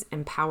 which is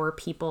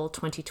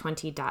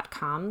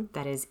empowerpeople2020.com.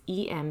 That is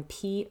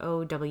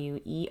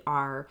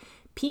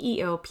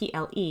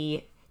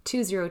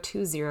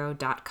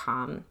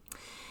EMPOWERPEOPLE2020.com.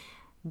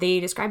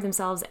 They describe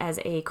themselves as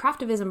a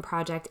craftivism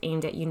project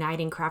aimed at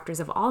uniting crafters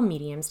of all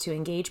mediums to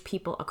engage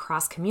people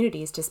across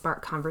communities to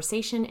spark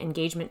conversation,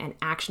 engagement, and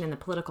action in the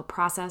political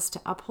process to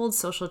uphold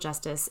social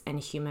justice and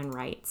human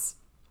rights.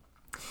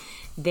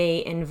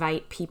 They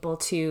invite people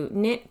to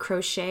knit,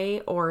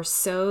 crochet, or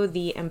sew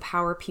the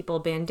Empower People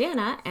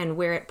bandana and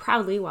wear it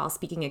proudly while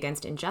speaking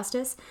against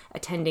injustice,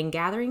 attending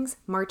gatherings,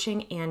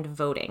 marching, and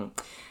voting.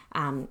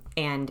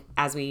 And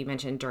as we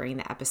mentioned during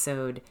the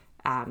episode,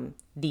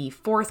 the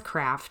 4th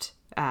craft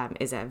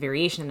is a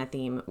variation in the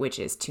theme, which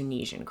is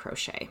Tunisian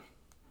crochet.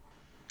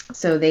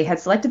 So they had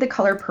selected the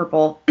color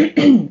purple,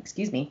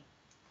 excuse me,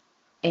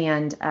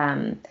 and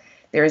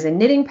there is a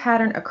knitting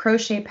pattern, a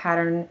crochet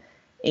pattern,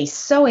 a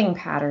sewing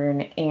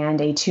pattern, and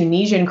a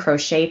Tunisian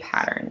crochet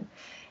pattern.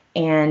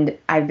 And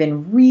I've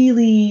been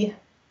really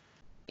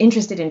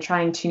interested in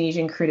trying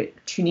Tunisian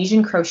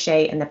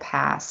crochet in the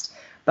past,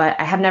 but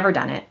I have never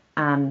done it.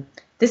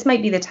 This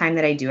might be the time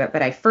that I do it,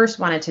 but I first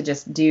wanted to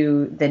just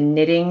do the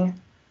knitting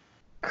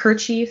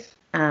kerchief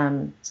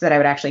so that I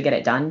would actually get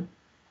it done.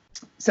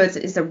 So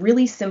it's a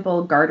really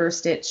simple garter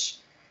stitch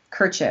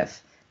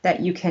kerchief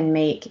that you can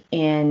make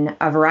in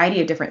a variety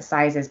of different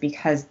sizes,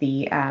 because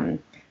the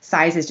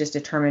size is just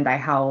determined by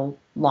how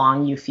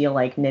long you feel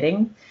like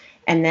knitting.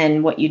 And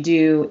then what you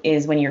do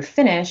is when you're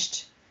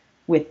finished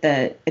with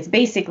it's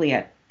basically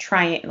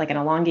like an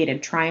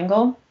elongated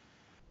triangle,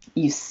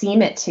 you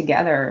seam it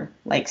together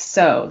like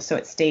so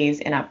it stays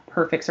in a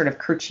perfect sort of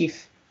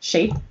kerchief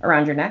shape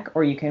around your neck,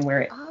 or you can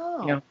wear it,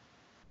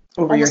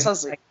 over your head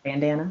like a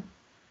bandana.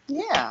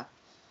 Yeah.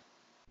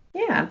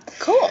 Yeah.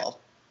 Cool.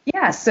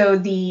 Yeah. So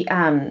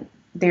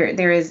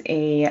there is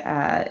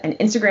an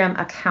Instagram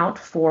account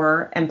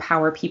for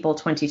Empower People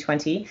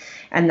 2020,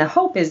 and the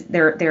hope is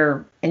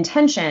their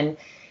intention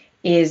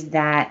is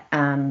that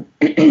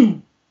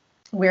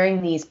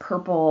wearing these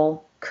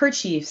purple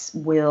kerchiefs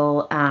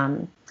will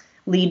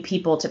lead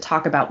people to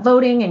talk about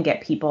voting and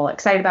get people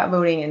excited about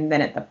voting, and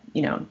then at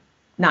the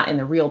not in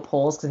the real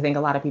polls, because I think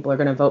a lot of people are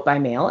going to vote by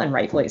mail, and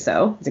rightfully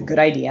so. It's a good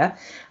idea.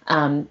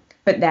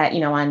 But that,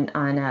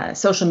 on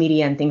social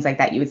media and things like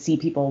that, you would see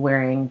people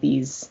wearing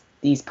these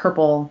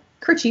purple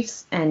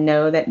kerchiefs and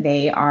know that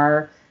they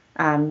are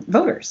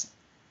voters.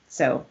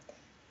 So,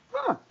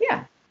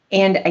 yeah.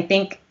 And I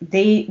think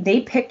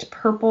they picked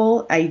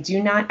purple. I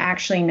do not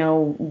actually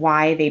know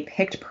why they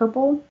picked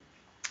purple,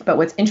 but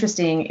what's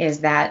interesting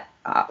is that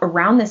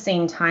around the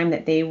same time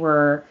that they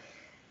were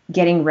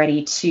getting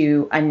ready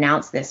to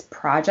announce this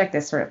project,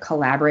 this sort of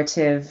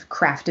collaborative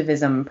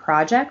craftivism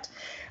project,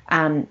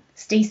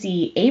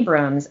 Stacey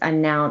Abrams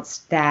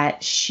announced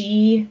that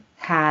she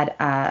had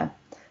a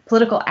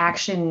political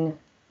action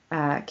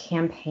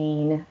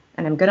campaign,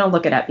 and I'm going to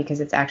look it up because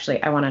it's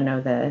actually, I want to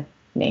know the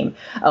name.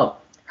 Oh,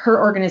 her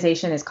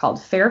organization is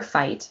called Fair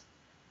Fight,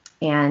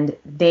 and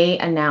they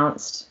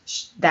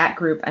that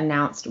group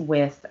announced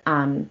with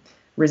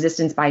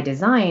Resistance by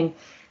Design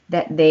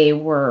that they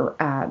were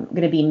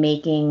going to be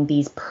making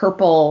these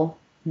purple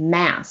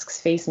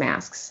face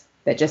masks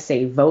that just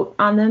say vote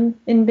on them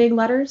in big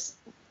letters.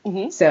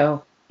 Mm-hmm.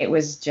 So it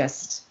was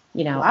just,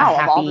 a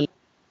happy,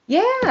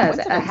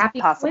 a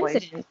happy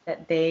coincidence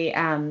that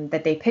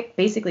they picked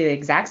basically the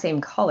exact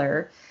same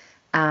color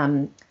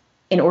in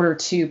order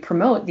to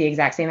promote the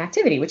exact same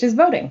activity, which is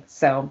voting.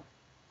 So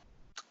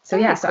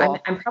yeah, so cool.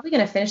 I'm probably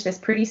going to finish this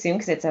pretty soon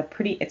because it's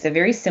a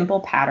very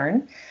simple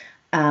pattern.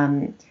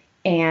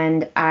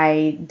 And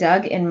I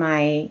dug in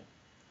my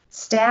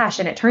stash,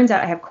 and it turns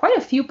out I have quite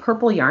a few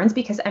purple yarns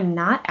because I'm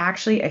not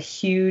actually a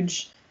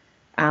huge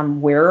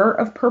wearer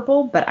of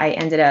purple, but I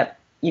ended up,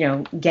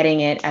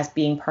 getting it as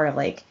being part of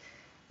like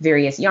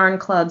various yarn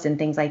clubs and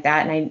things like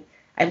that. And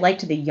I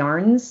liked the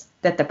yarns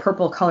that the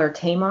purple color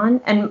came on,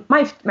 and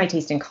my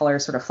taste in color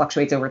sort of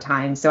fluctuates over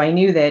time. So I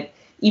knew that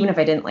even if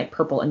I didn't like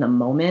purple in the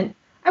moment,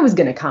 I was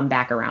going to come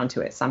back around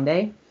to it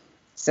someday.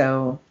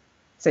 So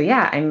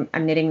yeah, I'm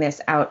knitting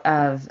this out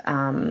of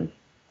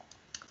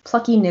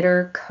Plucky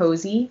Knitter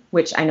Cozy,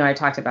 which I know I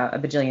talked about a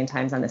bajillion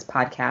times on this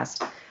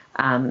podcast,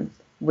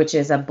 which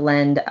is a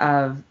blend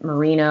of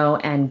merino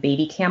and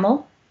baby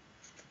camel.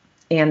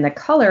 And the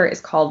color is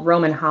called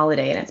Roman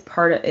Holiday, and it's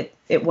part of it.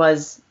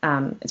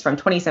 It's from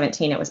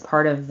 2017. It was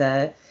part of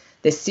the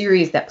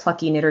series that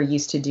Plucky Knitter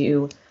used to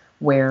do,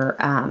 where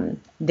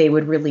they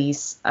would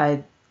release a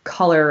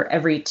color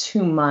every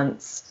 2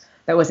 months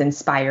that was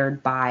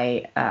inspired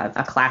by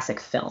a classic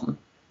film.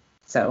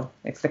 So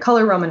it's the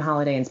color Roman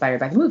Holiday inspired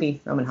by the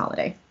movie Roman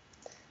Holiday.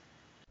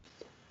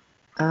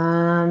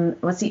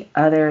 What's the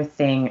other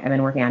thing I've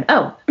been working on?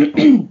 Oh,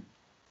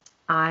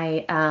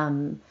 I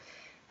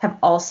have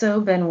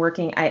also been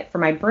working for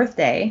my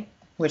birthday,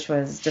 which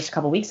was just a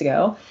couple weeks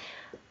ago.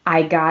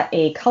 I got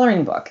a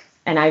coloring book,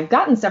 and I've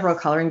gotten several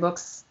coloring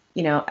books,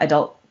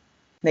 adult,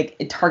 like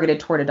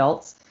targeted toward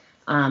adults.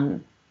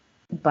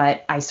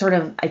 But I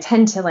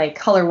tend to like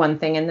color one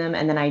thing in them,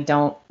 and then I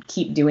don't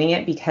keep doing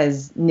it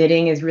because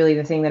knitting is really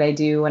the thing that I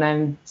do when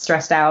I'm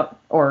stressed out,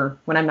 or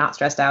when I'm not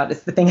stressed out.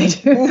 It's the thing I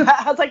do.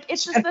 I was like,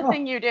 it's just the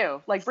thing you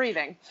do, like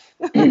breathing.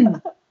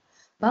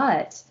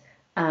 But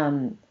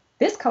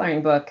this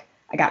coloring book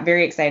I got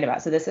very excited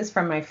about. So this is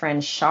from my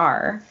friend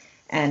Shar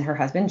and her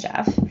husband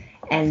Jeff,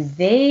 and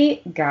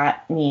they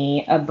got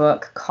me a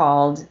book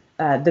called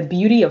The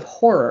Beauty of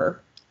Horror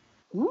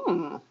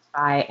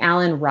by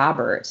Alan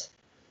Robert.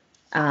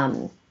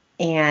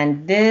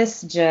 And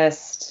this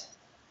just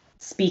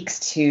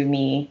speaks to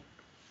me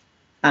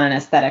on an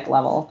aesthetic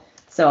level.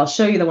 So I'll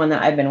show you the one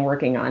that I've been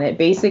working on. It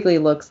basically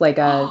looks like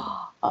a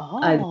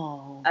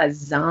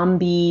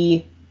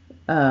zombie,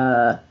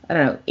 I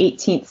don't know,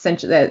 18th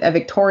century, a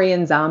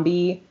Victorian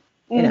zombie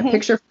in a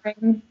picture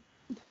frame.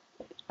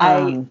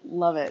 I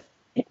love it.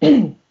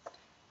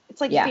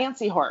 It's like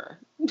fancy horror.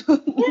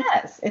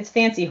 Yes, it's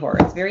fancy horror.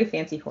 It's very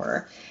fancy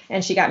horror.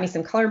 And she got me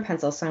some colored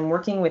pencils, so I'm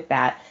working with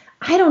that.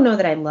 I don't know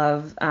that I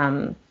love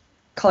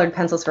colored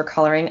pencils for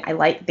coloring.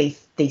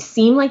 They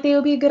seem like they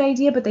would be a good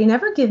idea, but they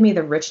never give me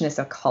the richness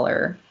of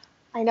color.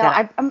 I know. that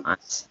I I'm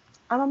want.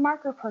 I'm a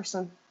marker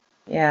person.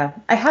 Yeah,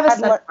 I have a I'd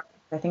set. let-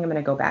 I think I'm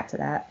going to go back to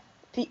that.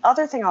 The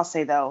other thing I'll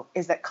say though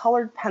is that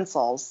colored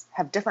pencils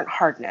have different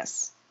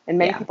hardness, and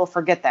many Yeah. people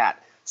forget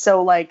that.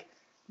 So like,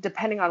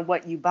 depending on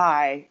what you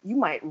buy, you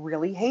might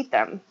really hate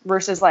them.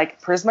 Versus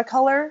like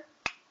Prismacolor,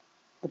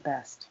 the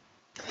best.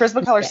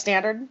 Prismacolor Yeah.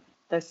 Standard,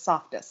 the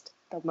softest,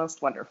 the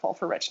most wonderful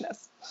for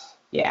richness.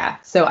 Yeah,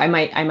 so I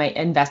might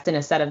invest in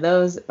a set of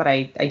those, but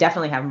I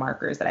definitely have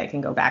markers that I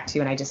can go back to,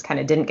 and I just kind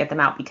of didn't get them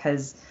out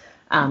because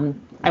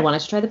I wanted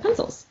to try the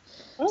pencils.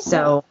 Mhm.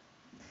 So,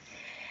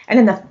 and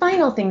then the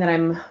final thing that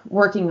I'm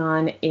working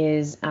on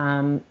is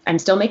I'm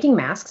still making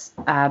masks,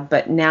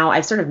 but now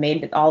I've sort of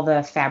made all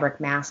the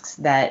fabric masks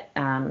that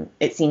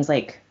it seems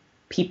like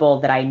people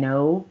that I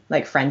know,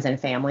 like friends and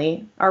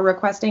family, are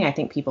requesting. I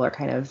think people are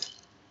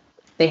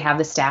they have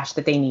the stash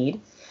that they need.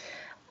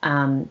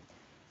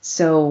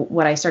 So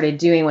what I started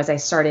doing was I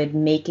started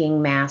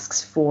making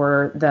masks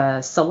for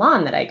the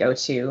salon that I go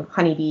to,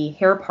 Honeybee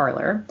Hair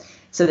Parlor,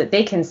 so that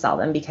they can sell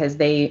them, because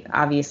they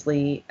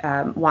obviously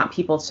want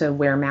people to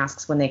wear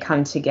masks when they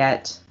come to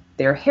get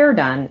their hair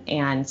done.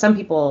 And some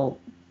people,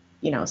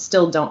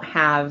 still don't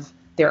have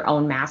their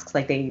own masks.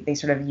 Like they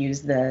sort of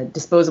use the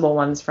disposable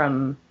ones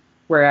from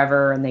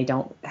wherever, and they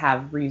don't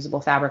have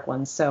reusable fabric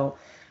ones. So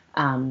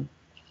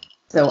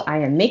I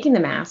am making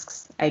the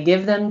masks. I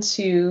give them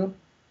to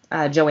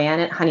Joanne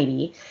at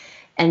Honeybee,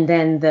 and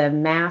then the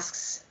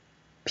masks,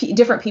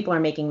 different people are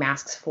making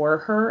masks for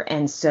her,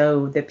 and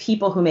so the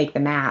people who make the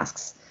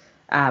masks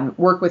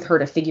work with her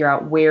to figure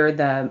out where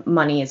the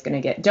money is going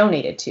to get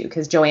donated to,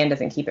 because Joanne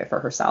doesn't keep it for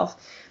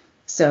herself.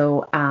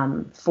 So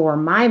for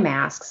my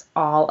masks,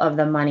 all of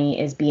the money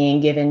is being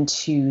given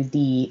to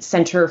the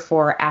Center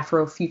for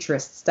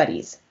Afrofuturist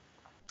Studies,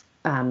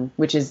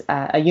 which is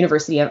a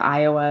University of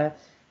Iowa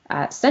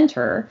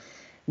center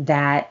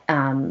that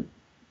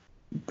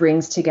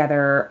brings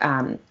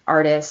together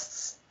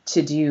artists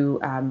to do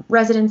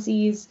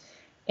residencies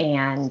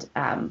and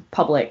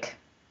public,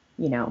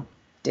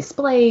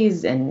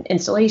 displays and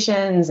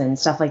installations and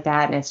stuff like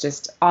that. And it's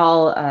just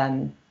all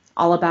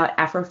about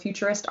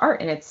Afrofuturist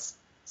art, and it's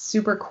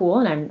super cool.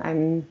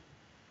 And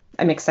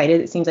I'm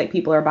excited. It seems like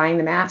people are buying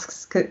the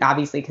masks,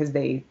 obviously, because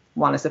they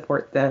want to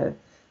support the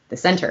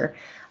center.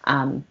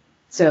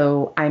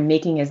 So I'm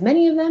making as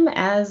many of them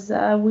as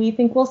we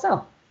think will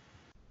sell.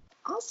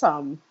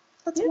 Awesome.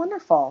 That's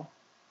wonderful.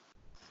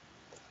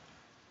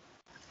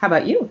 How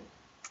about you?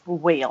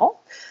 Well,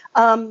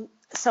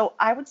 so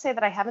I would say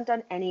that I haven't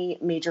done any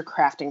major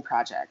crafting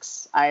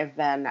projects. I've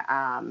been,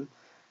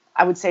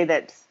 I would say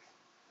that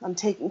I'm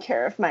taking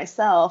care of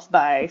myself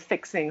by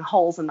fixing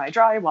holes in my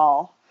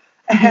drywall.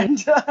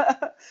 And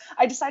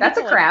I decided That's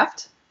a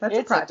craft. That's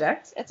a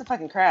project. It's a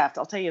fucking craft.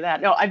 I'll tell you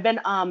that. No, I've been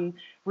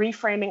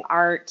reframing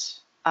art,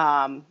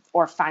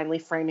 or finally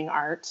framing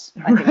art.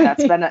 I think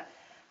that's been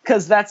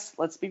because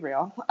let's be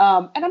real.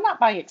 And I'm not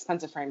buying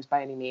expensive frames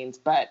by any means,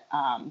 but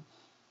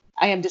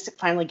I am just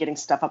finally getting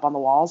stuff up on the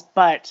walls.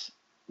 But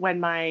when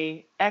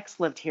my ex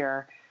lived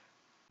here,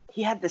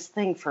 he had this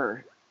thing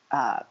for,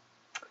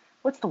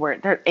 what's the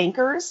word? They're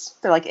anchors.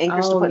 They're like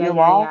anchors to put in your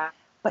wall. Yeah.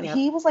 But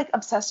he was like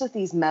obsessed with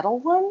these metal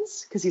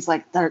ones, because he's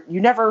like, you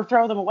never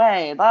throw them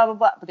away, blah, blah,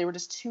 blah. But they were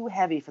just too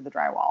heavy for the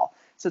drywall.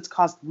 So it's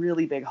caused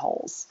really big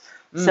holes.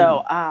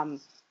 So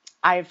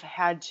I've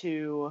had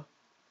to,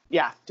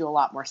 do a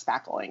lot more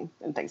spackling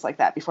and things like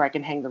that before I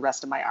can hang the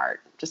rest of my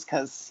art, just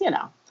because,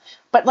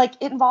 But like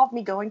it involved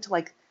me going to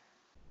like,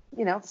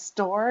 the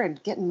store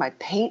and getting my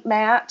paint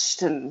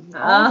matched and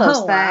all those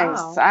things.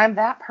 Wow. I'm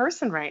that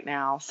person right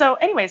now. So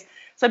anyways,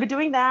 I've been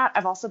doing that.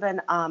 I've also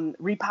been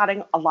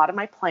repotting a lot of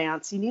my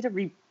plants. You need to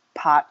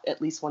repot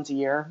at least once a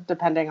year,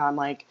 depending on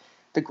like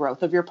the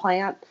growth of your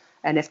plant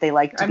and if they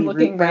like to be root bound. I'm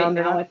looking right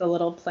now at the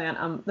little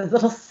plant, the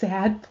little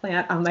sad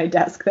plant on my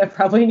desk that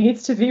probably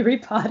needs to be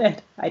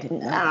repotted. I didn't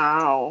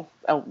know.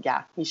 Oh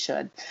yeah, you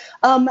should.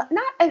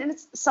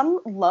 Some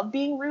love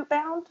being root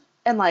bound.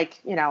 And like,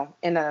 in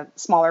a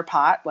smaller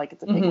pot, like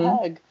it's a big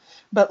hug,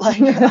 but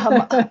like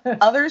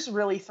others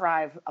really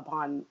thrive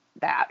upon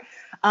that.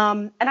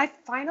 And I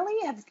finally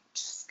have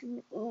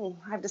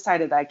I've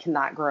decided that I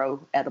cannot grow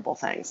edible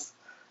things.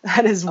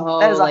 That is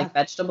like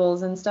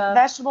vegetables and stuff.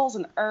 Vegetables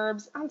and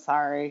herbs. I'm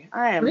sorry.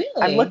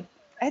 Really?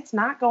 It's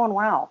not going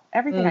well.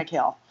 Everything I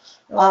kill.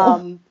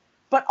 Oh.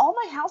 But all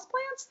my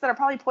houseplants that are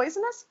probably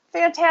poisonous,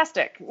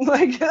 fantastic.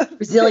 Like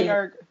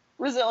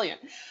resilient.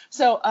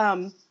 So,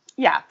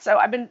 so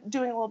I've been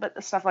doing a little bit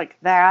of stuff like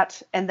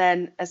that. And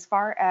then as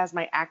far as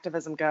my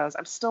activism goes,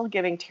 I'm still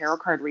giving tarot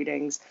card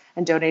readings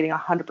and donating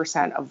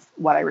 100% of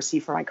what I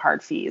receive for my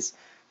card fees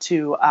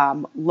to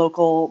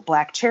local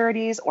Black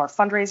charities or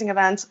fundraising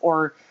events,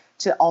 or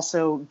to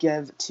also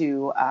give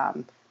to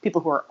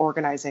people who are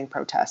organizing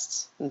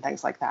protests and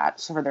things like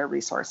that for their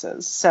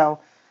resources. So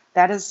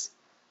that's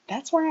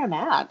where I'm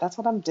at. That's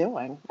what I'm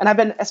doing. And I've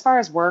been, as far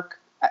as work,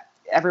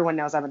 everyone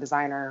knows I'm a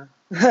designer.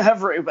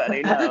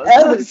 Everybody knows.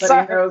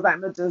 Everybody knows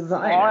I'm a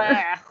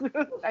designer.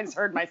 I just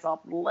heard myself.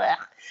 Bleh.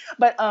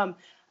 But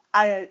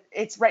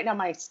it's right now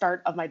my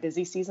start of my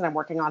busy season. I'm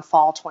working on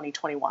fall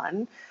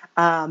 2021,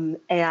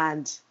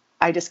 and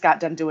I just got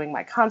done doing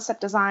my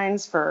concept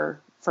designs for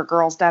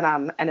girls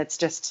denim, and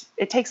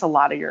it takes a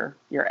lot of your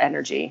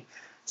energy.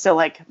 So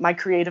like my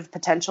creative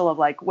potential of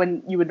like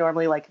when you would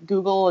normally like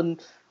Google and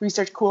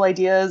research cool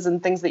ideas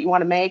and things that you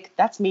want to make,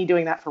 that's me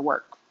doing that for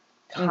work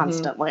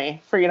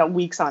constantly for,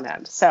 weeks on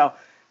end. So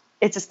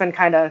it's just been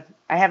I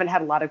haven't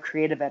had a lot of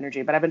creative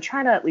energy, but I've been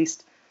trying to at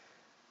least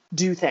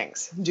do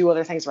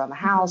other things around the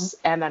house.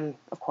 And then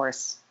of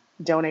course,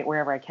 donate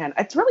wherever I can.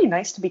 It's really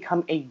nice to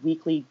become a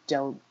weekly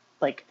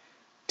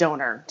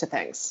donor to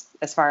things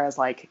as far as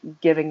like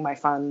giving my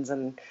funds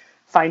and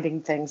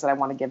finding things that I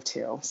want to give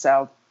to.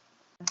 So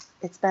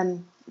it's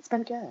been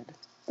good.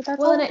 But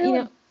that's all I'm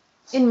doing.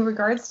 In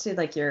regards to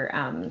like your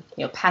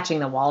patching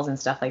the walls and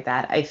stuff like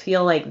that, I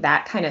feel like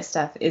that kind of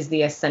stuff is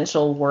the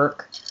essential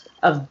work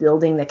of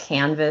building the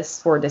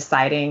canvas for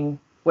deciding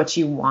what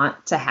you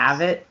want to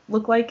have it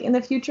look like in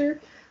the future.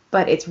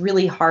 But it's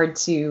really hard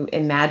to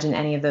imagine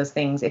any of those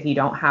things if you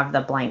don't have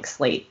the blank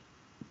slate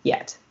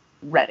yet.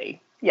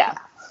 Ready. Yeah.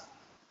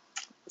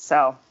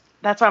 So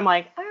that's why I'm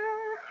like,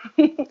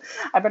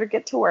 I better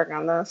get to work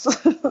on this.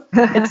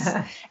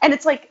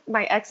 It's like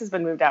my ex has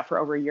been moved out for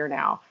over a year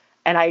now,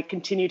 and I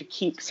continue to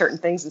keep certain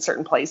things in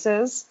certain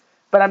places,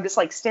 but I'm just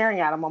like staring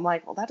at them. I'm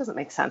like, well, that doesn't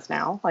make sense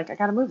now. Like I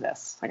got to move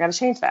this. I got to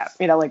change that.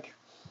 Like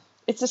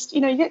it's just,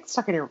 you get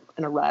stuck in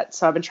a rut.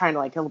 So I've been trying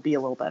to be a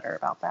little better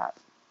about that.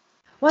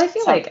 Well, I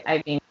feel like,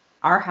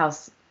 our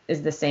house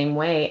is the same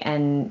way,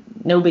 and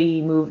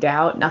nobody moved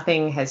out.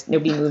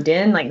 Nobody moved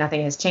in, like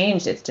nothing has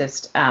changed. It's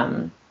just,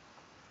 I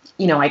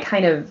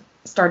kind of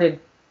started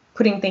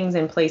putting things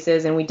in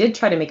places, and we did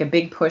try to make a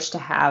big push to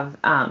have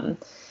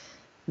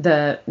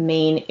the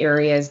main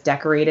areas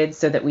decorated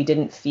so that we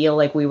didn't feel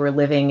like we were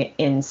living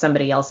in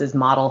somebody else's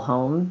model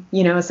home,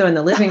 so in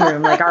the living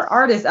room, like our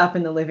art is up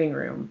in the living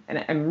room,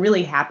 and I'm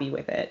really happy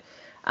with it.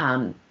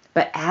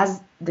 But it's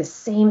the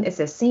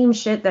same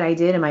shit that I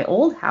did in my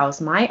old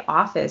house. My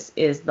office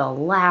is the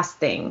last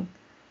thing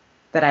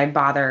that I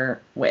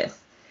bother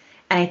with.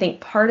 And I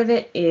think part of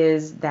it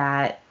is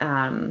that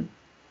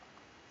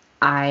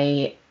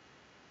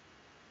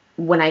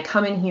when I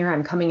come in here,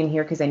 I'm coming in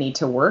here because I need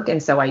to work.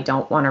 And so I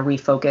don't want to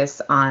refocus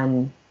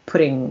on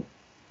putting,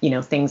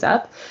 things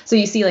up. So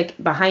you see,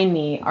 like behind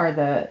me are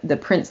the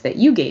prints that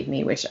you gave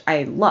me, which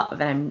I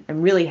love. And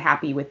I'm really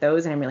happy with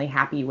those. And I'm really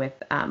happy with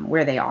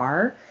where they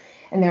are.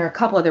 And there are a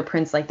couple other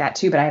prints like that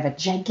too, but I have a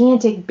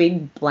gigantic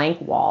big blank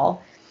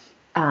wall.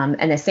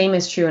 And the same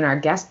is true in our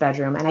guest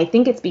bedroom. And I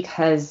think it's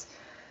because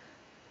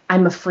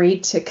I'm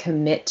afraid to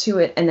commit to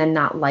it and then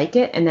not like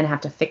it and then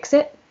have to fix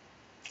it.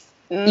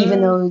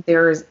 Even though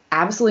there's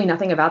absolutely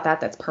nothing about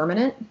that that's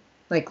permanent.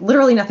 Like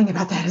literally nothing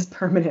about that is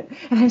permanent.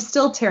 And I'm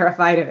still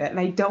terrified of it. And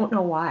I don't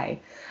know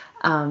why.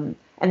 And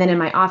then in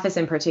my office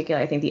in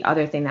particular, I think the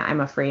other thing that I'm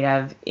afraid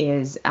of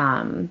is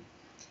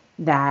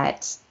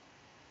that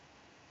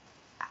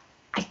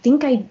I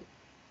think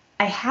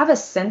I have a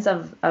sense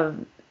of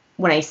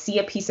when I see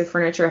a piece of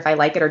furniture, if I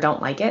like it or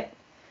don't like it.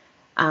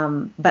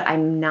 But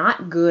I'm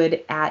not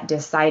good at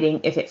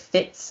deciding if it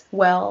fits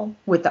well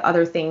with the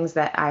other things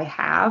that I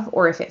have,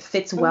 or if it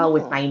fits well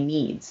with my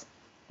needs,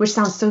 which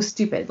sounds so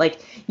stupid. Like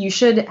you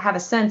should have a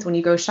sense when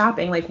you go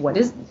shopping, like what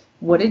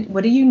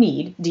do you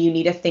need? Do you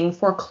need a thing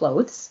for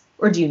clothes,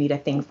 or do you need a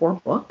thing for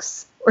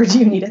books, or do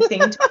you need a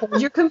thing to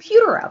hold your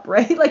computer up,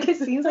 right? Like it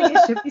seems like it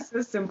should be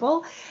so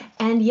simple.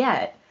 And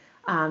yet,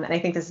 and I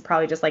think this is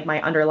probably just like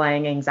my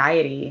underlying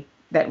anxiety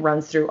that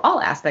runs through all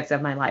aspects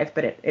of my life,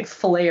 but it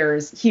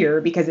flares here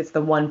because it's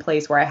the one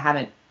place where I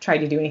haven't tried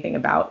to do anything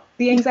about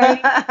the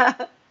anxiety,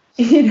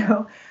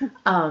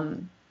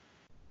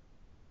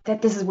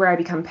 that this is where I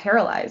become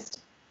paralyzed.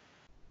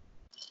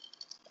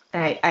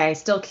 And I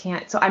still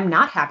can't, so I'm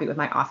not happy with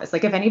my office.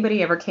 Like if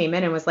anybody ever came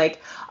in and was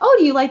like, oh,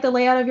 do you like the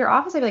layout of your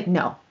office? I'd be like,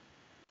 no.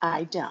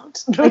 I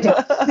don't. I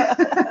don't.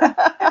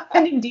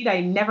 And indeed, I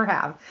never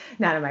have.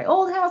 Not in my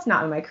old house,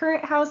 not in my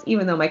current house,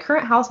 even though my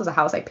current house was a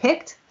house I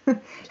picked. And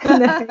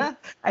then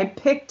I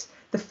picked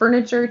the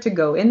furniture to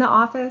go in the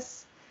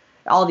office,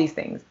 all these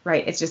things,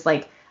 right? It's just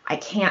like, I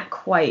can't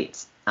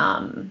quite,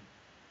 I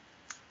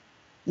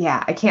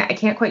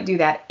can't quite do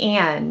that.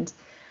 And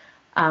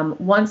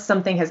once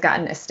something has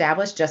gotten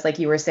established, just like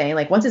you were saying,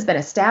 like once it's been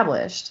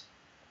established,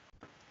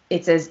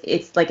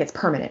 it's like it's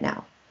permanent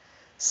now.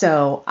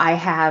 So I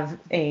have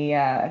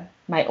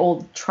my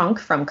old trunk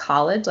from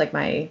college, like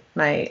my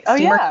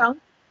steamer trunk.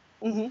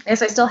 Mm-hmm. And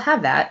so I still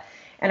have that.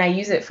 And I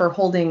use it for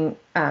holding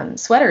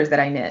sweaters that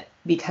I knit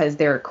because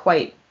they're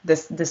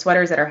the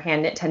sweaters that are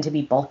hand knit tend to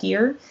be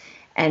bulkier.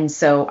 And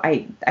so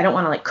I don't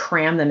want to like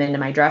cram them into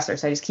my dresser.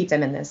 So I just keep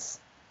them in this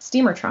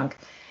steamer trunk,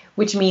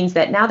 which means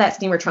that now that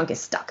steamer trunk is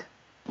stuck.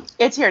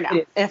 It's here now.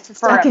 It's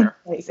stuck in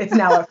place. It's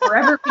now a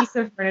forever piece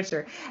of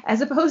furniture,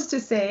 as opposed to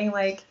saying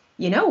like,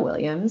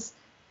 Williams,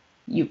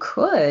 you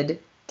could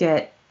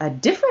get a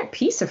different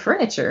piece of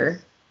furniture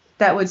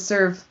that would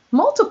serve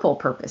multiple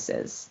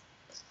purposes.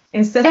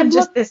 Instead of And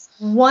just look- this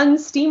one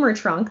steamer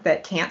trunk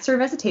that can't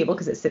serve as a table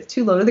because it sits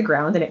too low to the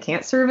ground, and it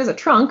can't serve as a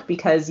trunk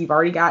because you've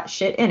already got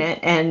shit in it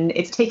and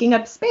it's taking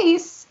up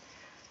space.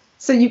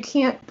 So you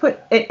can't put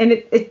it,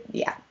 and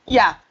yeah.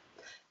 Yeah.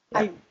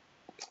 Yep.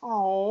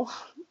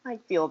 I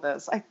feel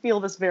this. I feel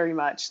this very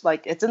much.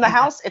 Like, it's in the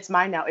house. It's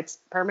mine now. It's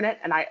permanent,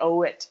 and I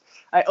owe it.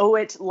 I owe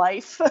it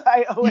life.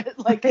 I owe it,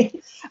 like,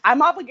 Right.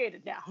 I'm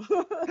obligated now.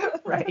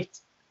 Right.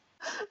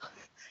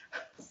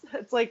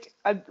 It's like,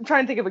 I'm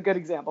trying to think of a good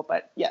example,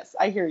 but yes,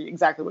 I hear you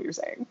exactly what you're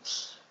saying.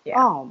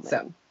 Yeah. Oh, man.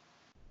 So,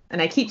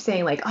 and I keep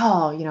saying like,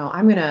 oh,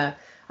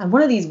 on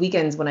one of these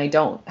weekends when I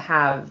don't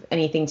have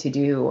anything to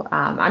do,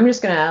 I'm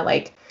just gonna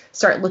like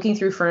start looking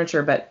through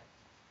furniture. But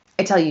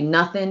I tell you,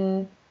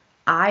 nothing.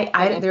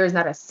 There is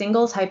not a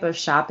single type of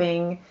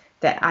shopping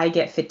that I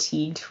get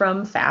fatigued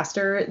from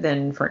faster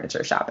than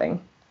furniture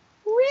shopping.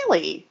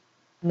 Really?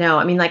 No,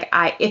 I mean, like,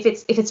 if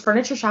it's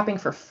furniture shopping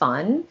for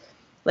fun,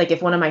 like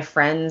if one of my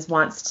friends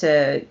wants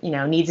to,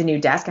 needs a new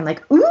desk, I'm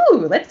like,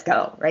 ooh, let's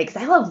go, right?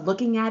 Because I love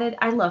looking at it.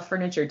 I love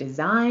furniture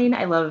design.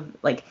 I love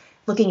like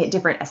looking at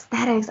different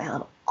aesthetics. I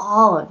love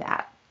all of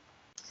that.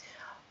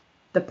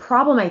 The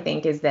problem, I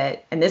think, is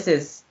that, and this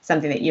is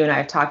something that you and I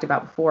have talked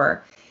about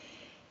before,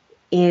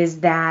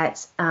 is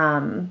that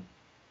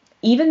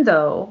even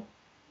though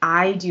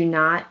I do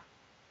not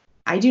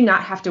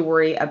have to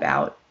worry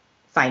about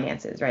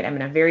finances, right? I'm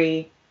in a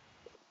very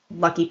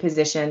lucky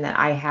position that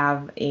I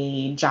have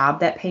a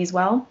job that pays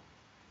well.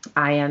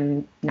 I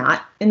am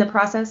not in the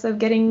process of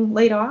getting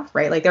laid off,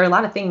 right? Like, there are a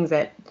lot of things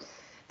that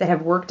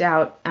have worked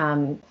out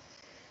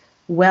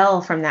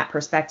well from that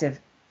perspective.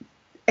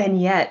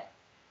 And yet,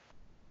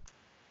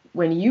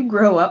 when you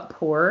grow up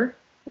poor,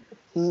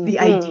 the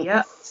idea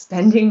of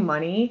spending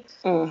money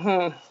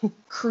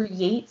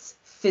creates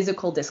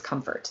physical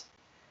discomfort.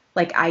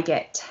 Like, I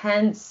get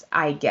tense,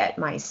 I get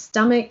my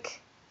stomach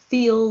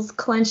feels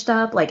clenched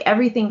up, like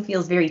everything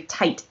feels very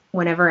tight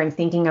whenever I'm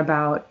thinking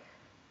about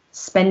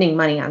spending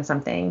money on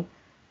something,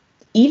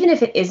 even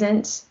if it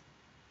isn't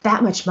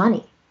that much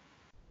money,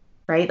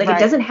 right? Like, It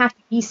doesn't have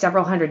to be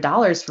several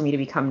 $100s for me to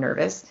become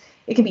nervous.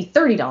 It can be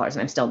 $30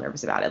 and I'm still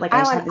nervous about it. Like,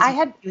 I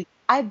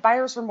had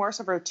buyer's remorse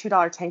over a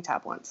 $2 tank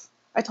top once.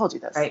 I told you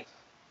this. Right.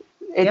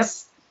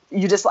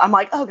 I'm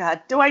like, oh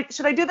God,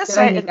 should I do this? Did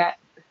I need that?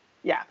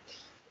 Yeah.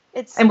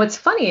 And what's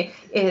funny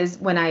is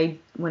when I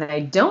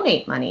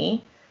donate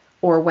money,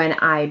 or when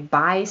I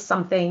buy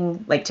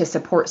something like to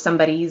support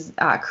somebody's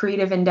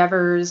creative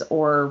endeavors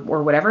or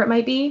whatever it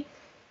might be,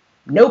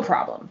 no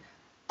problem.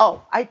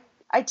 Oh, I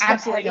tip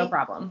Absolutely heavy. No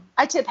problem.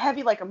 I tip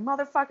heavy like a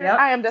motherfucker. Yep.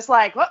 I am just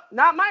like, well,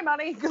 not my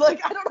money.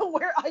 Like, I don't know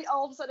where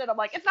all of a sudden I'm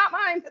like, it's not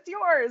mine, it's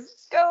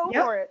yours. Go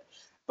for it.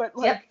 But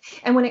like, yep.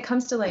 And when it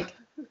comes to like,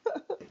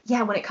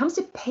 when it comes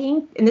to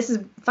paying, and this is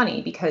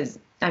funny because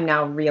I'm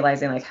now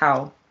realizing like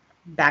how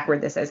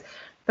backward this is.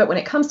 But when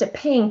it comes to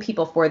paying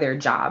people for their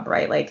job,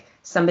 right? Like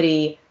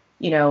somebody,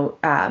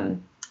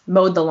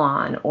 mowed the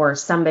lawn, or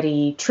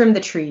somebody trimmed the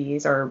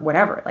trees, or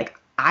whatever. Like,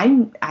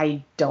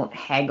 I don't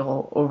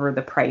haggle over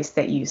the price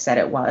that you said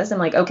it was. I'm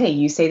like, okay,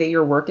 you say that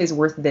your work is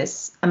worth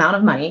this amount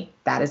of money.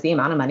 That is the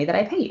amount of money that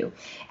I pay you.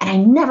 And I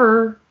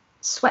never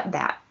sweat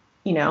that,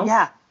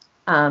 Yeah.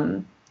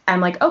 I'm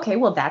like, okay,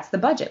 well, that's the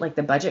budget. Like,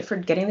 the budget for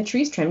getting the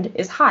trees trimmed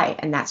is high,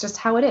 and that's just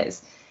how it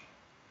is.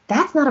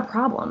 That's not a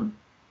problem.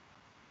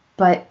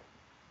 But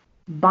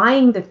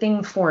buying the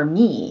thing for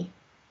me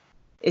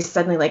is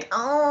suddenly like,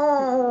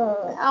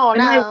 Oh am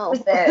no. I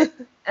worth it?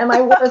 Am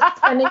I worth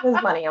spending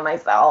this money on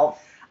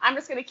myself? I'm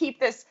just going to keep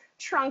this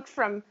trunk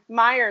from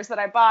Myers that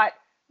I bought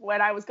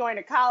when I was going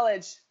to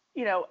college,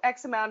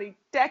 X amount of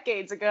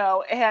decades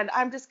ago. And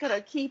I'm just going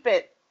to keep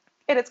it.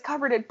 And it's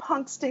covered in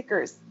punk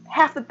stickers.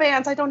 Half the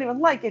bands I don't even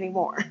like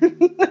anymore.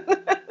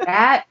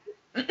 That's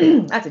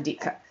a deep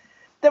cut.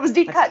 That was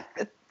deep cut.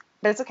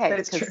 But it's okay. But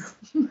it's true.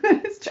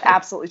 It's true.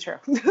 Absolutely true.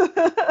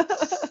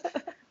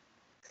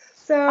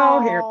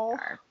 So here we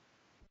are.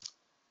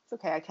 It's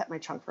okay. I kept my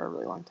trunk for a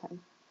really long time.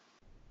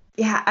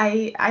 Yeah,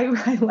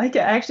 I like it.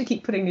 I actually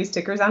keep putting new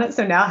stickers on it.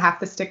 So now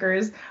half the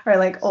stickers are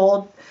like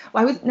old.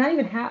 Well, I was not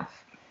even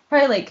half.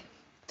 Probably like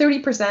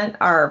 30%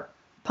 are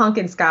punk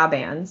and ska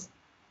bands.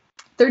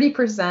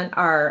 30%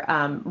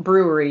 are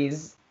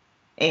breweries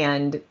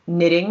and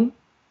knitting.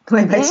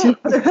 Like my two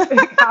other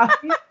big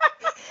hobbies.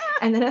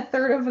 And then a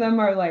third of them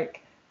are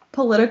like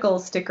political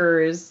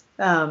stickers,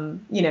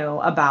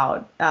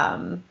 about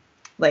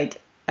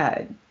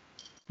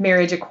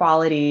marriage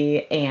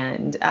equality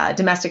and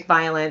domestic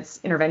violence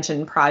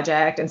intervention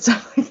project and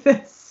stuff like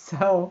this.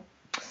 So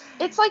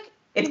it's like,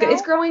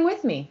 it's growing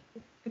with me.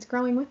 It's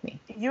growing with me.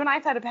 You and I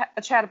have had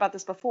a chat about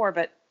this before,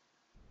 but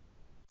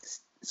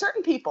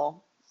certain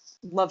people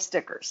love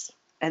stickers.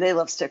 And they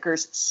love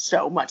stickers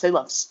so much. They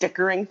love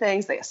stickering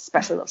things. They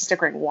especially love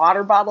stickering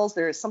water bottles.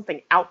 There is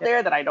something out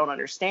there that I don't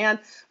understand.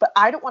 But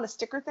I don't want to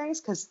sticker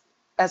things because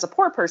as a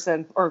poor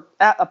person, or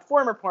a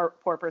former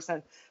poor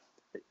person,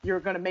 you're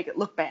going to make it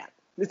look bad.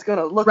 It's going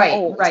to look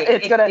old. Right.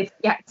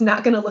 It's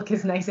not going to look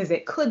as nice as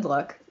it could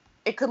look.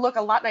 it could look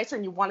a lot nicer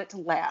and you want it to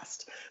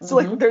last. So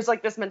like there's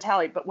like this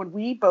mentality. But when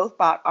we both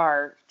bought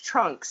our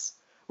trunks,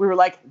 we were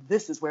like,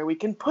 this is where we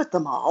can put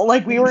them all.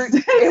 Like we were,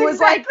 it was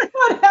like,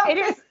 it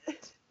is,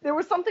 there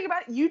was something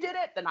about it. You did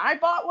it, then I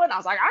bought one. I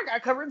was like, I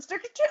got covered in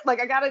stickers too.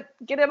 Like I got to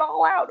get it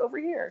all out over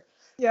here.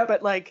 Yeah.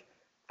 But like,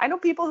 I know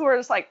people who are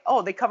just like,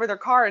 oh, they cover their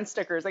car in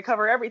stickers. They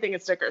cover everything in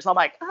stickers. I'm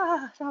like,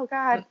 oh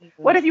God.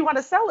 What if you want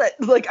to sell it?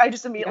 Like, I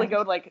just immediately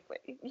go like,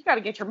 you got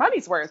to get your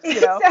money's worth,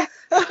 you know?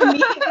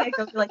 Immediately I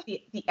go to like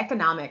the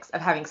economics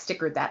of having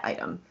stickered that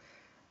item.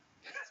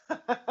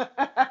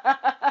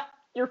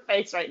 Your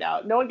face right now.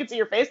 No one can see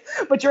your face,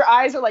 but your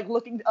eyes are like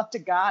looking up to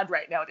God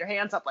right now with your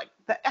hands up, like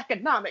the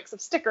economics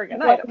of stickering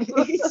an item.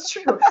 It's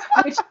true.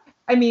 Which,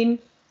 I mean,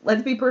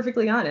 let's be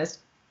perfectly honest.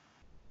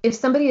 If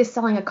somebody is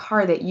selling a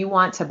car that you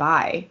want to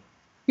buy,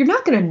 you're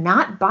not going to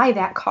not buy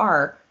that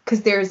car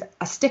because there's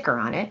a sticker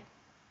on it.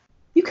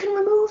 You can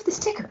remove the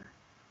sticker.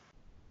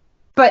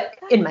 But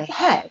in my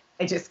head,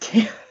 I just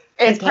can't.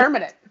 It's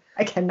permanent.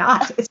 I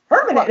cannot. It's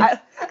permanent.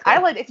 Well, I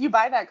like, if you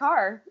buy that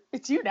car,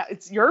 it's you now.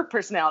 It's your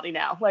personality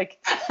now. Like,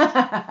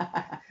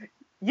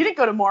 you didn't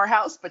go to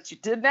Morehouse, but you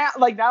did now.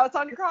 Like, now it's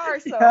on your car.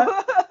 So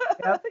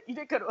Yep. You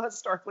didn't go to a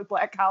historically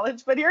black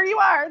college, but here you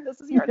are.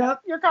 This is your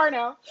car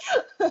now.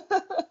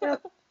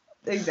 Yep.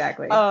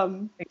 Exactly. Exactly.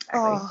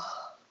 Oh,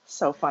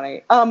 so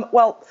funny.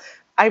 Well,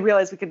 I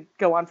realize we could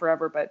go on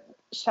forever, but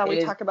shall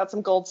we talk about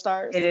some gold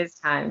stars? It is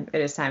time. It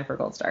is time for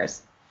gold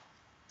stars.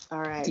 All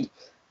right.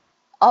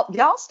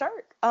 I'll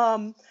start.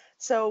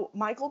 So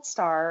my gold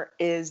star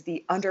is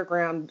the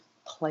underground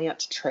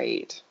plant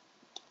trade.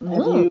 Have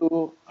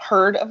you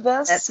heard of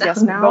this? That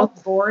sounds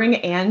both boring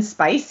and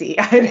spicy.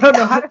 I don't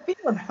know how to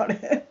feel about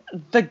it.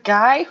 The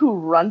guy who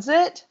runs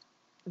it,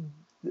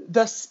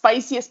 the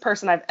spiciest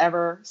person I've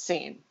ever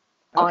seen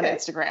on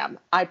Instagram.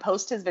 I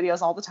post his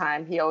videos all the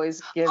time. He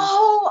always gives...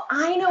 Oh,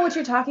 I know what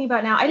you're talking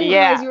about now. I didn't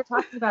realize you were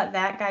talking about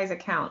that guy's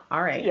account.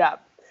 All right. Yeah.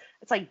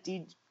 It's like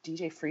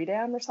DJ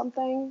Freedom or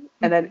something.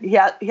 And then he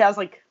has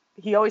like...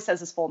 He always says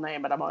his full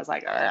name, but I'm always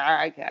like,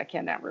 I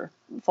can't never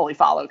fully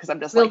follow because I'm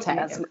just We'll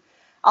tag him.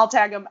 I'll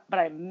tag him, but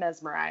I'm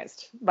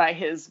mesmerized by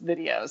his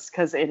videos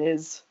because it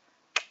is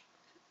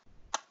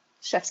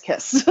chef's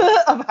kiss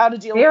of how to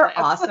deal with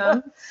plants. They're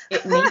awesome.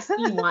 It makes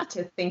me want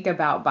to think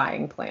about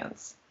buying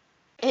plants.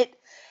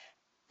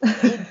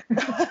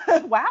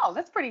 Wow,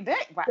 that's pretty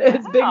big. Wow.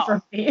 It's big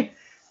for me.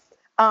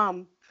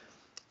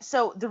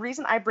 So the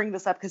reason I bring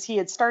this up, because he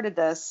had started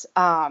this,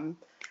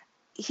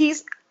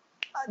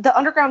 the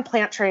underground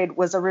plant trade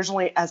was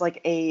originally as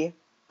like a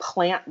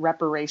plant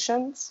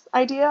reparations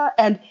idea.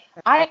 And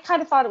I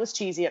kind of thought it was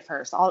cheesy at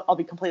first. I'll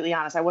be completely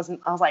honest. I was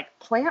like,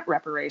 plant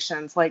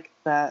reparations, like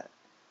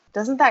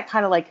doesn't that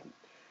kind of like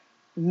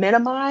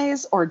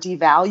minimize or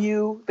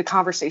devalue the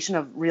conversation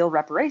of real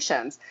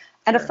reparations?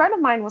 And a friend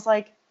of mine was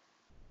like,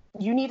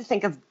 you need to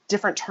think of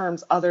different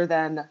terms other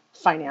than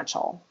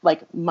financial,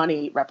 like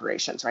money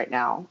reparations right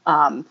now.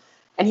 And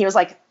he was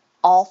like,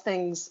 all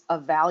things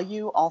of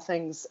value, all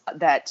things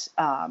that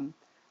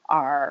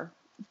are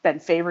been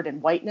favored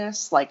in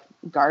whiteness, like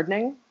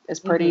gardening is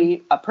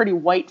a pretty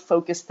white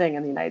focused thing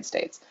in the United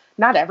States.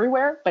 Not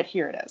everywhere, but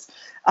here it is.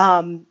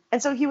 And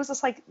so he was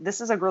just like,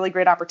 this is a really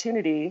great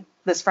opportunity.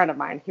 This friend of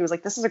mine, he was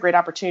like, this is a great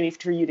opportunity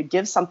for you to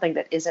give something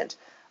that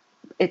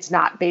it's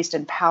not based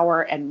in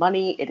power and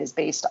money. It is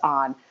based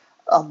on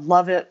a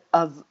love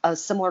of a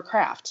similar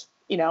craft,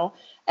 you know?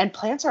 And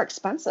plants are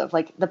expensive.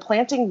 Like the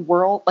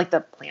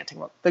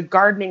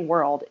gardening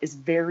world is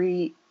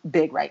very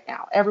big right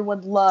now.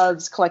 Everyone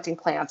loves collecting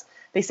plants.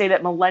 They say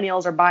that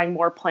millennials are buying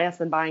more plants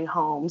than buying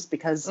homes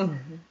because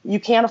you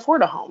can't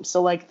afford a home.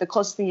 So like the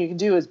closest thing you can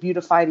do is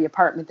beautify the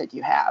apartment that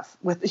you have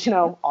with, you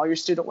know, all your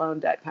student loan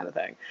debt kind of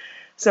thing.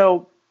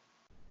 So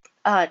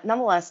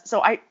nonetheless,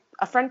 so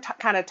a friend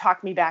kind of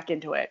talked me back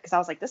into it because I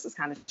was like, this is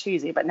kind of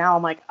cheesy, but now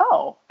I'm like,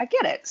 oh, I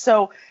get it.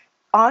 So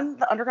on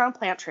the underground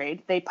plant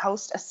trade, they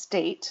post a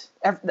state.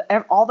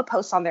 All the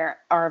posts on there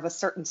are of a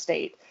certain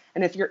state.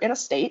 And if you're in a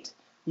state,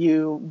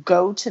 you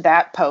go to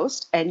that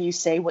post and you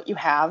say what you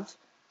have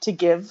to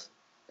give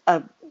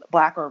a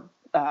Black or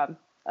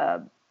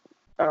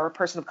a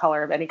person of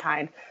color of any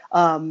kind,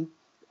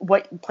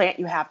 what plant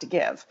you have to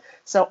give.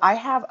 So I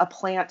have a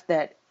plant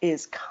that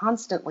is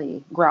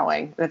constantly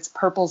growing. That's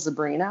purple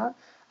Zebrina.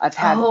 I've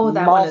had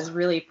that one is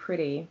really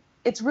pretty.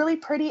 It's really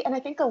pretty, and I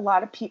think a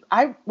lot of people.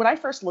 When I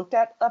first looked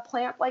at a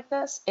plant like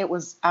this, it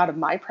was out of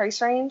my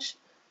price range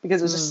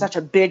because it was just such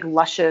a big,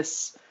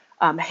 luscious,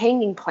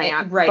 hanging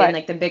plant. Right, and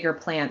like the bigger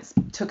plants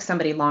took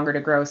somebody longer to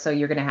grow, so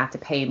you're going to have to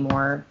pay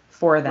more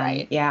for them.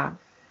 Right. Yeah.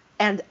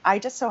 And I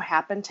just so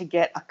happened to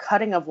get a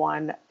cutting of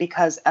one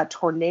because a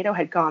tornado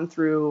had gone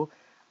through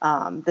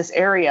this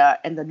area,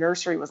 and the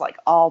nursery was like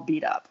all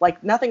beat up.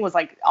 Like nothing was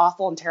like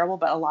awful and terrible,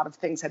 but a lot of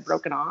things had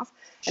broken off.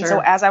 Sure. And so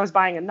as I was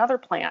buying another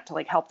plant to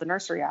like help the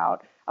nursery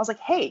out, I was like,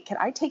 hey, can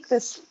I take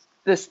this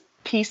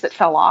piece that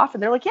fell off?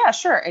 And they're like, yeah,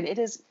 sure. And it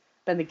has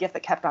been the gift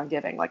that kept on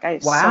giving. Like I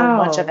have so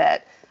much of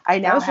it.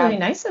 That was really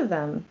nice of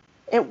them.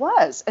 It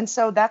was. And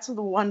so that's the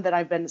one that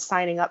I've been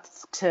signing up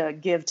to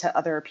give to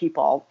other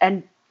people.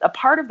 And a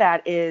part of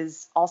that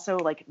is also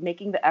like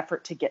making the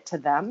effort to get to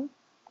them,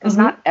 because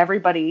Mm-hmm. not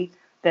everybody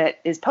that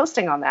is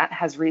posting on that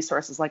has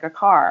resources like a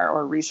car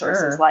or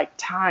resources Sure. like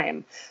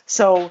time.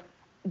 So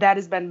that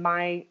has been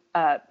my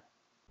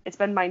it's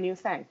been my new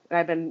thing.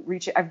 And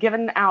I've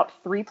given out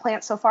 3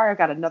 plants so far. I've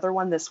got another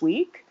one this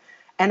week.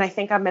 And I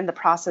think I'm in the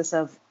process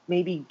of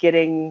maybe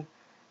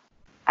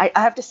I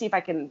have to see if I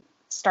can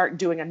start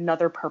doing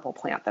another purple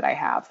plant that I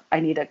have.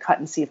 I need to cut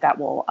and see if that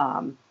will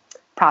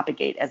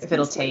propagate as If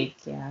it'll easily.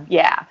 take, yeah.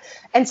 Yeah.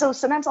 And so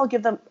sometimes I'll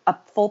give them a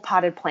full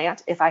potted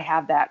plant if I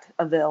have that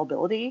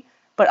availability.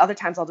 But other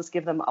times I'll just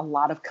give them a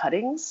lot of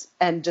cuttings,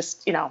 and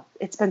just,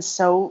 it's been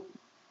so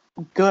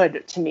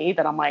good to me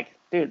that I'm like,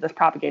 dude, this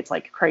propagates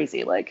like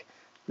crazy, like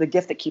the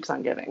gift that keeps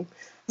on giving.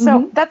 So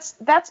Mm-hmm.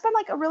 that's been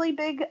like a really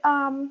big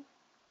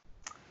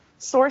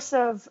source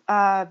of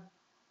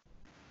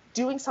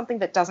doing something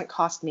that doesn't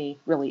cost me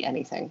really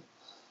anything.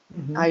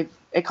 Mm-hmm.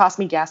 It cost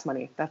me gas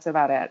money. That's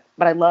about it.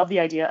 But I love the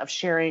idea of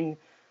sharing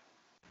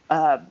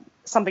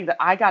something that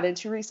I got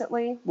into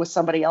recently with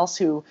somebody else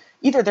who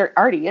either they're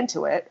already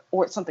into it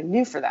or it's something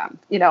new for them,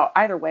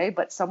 either way,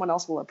 but someone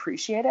else will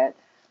appreciate it.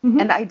 Mm-hmm.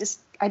 And I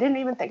didn't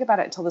even think about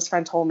it until this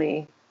friend told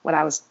me when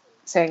I was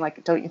saying,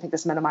 like, don't you think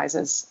this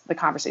minimizes the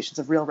conversations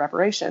of real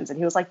reparations? And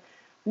he was like,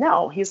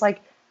 no. He's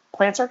like,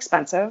 plants are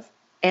expensive,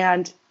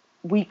 and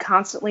we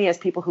constantly, as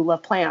people who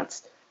love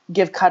plants,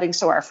 give cuttings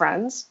to our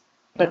friends.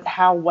 But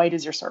how white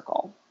is your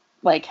circle?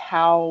 Like,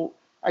 how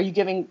are you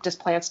giving just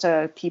plants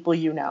to people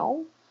you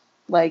know?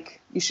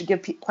 Like, you should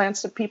give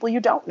plants to people you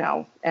don't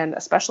know, and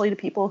especially to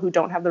people who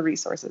don't have the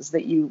resources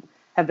that you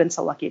have been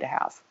so lucky to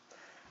have.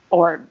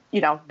 Or,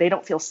 they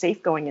don't feel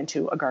safe going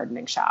into a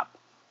gardening shop,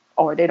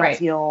 or they don't Right.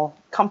 feel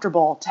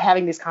comfortable to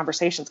having these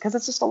conversations because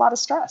it's just a lot of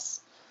stress.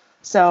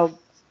 So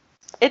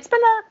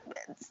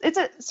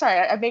sorry,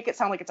 I make it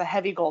sound like it's a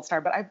heavy gold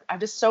star, but I'm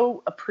just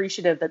so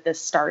appreciative that this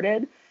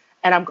started,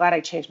 and I'm glad I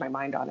changed my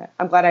mind on it.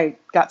 I'm glad I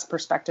got some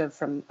perspective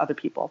from other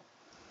people.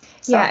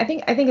 So. Yeah, I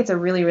think it's a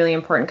really, really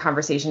important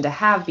conversation to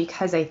have,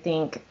 because I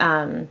think,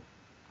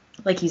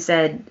 like you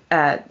said,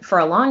 for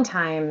a long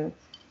time,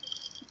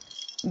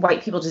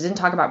 white people just didn't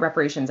talk about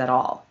reparations at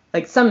all.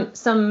 Like some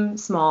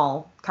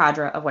small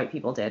cadre of white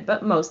people did,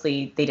 but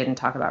mostly they didn't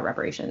talk about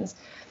reparations.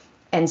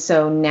 And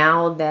so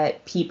now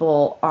that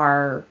people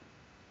are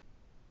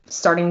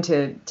starting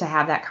to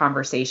have that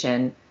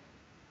conversation,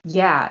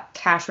 yeah,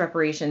 cash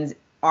reparations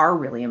are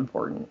really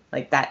important.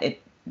 Like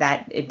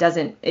it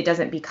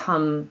doesn't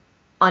become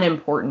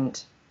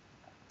unimportant.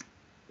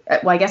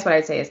 Well, I guess what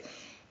I'd say is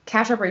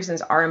cash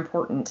reparations are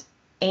important,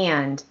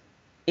 and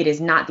it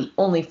is not the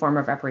only form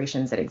of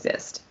reparations that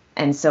exist.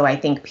 And so I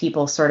think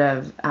people sort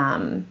of,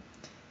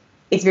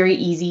 it's very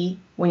easy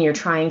when you're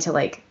trying to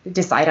like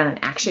decide on an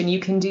action you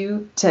can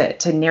do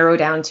to narrow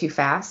down too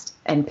fast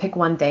and pick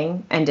one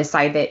thing and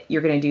decide that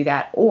you're going to do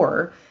that,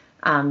 or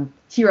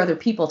hear other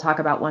people talk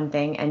about one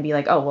thing and be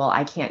like, oh, well,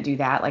 I can't do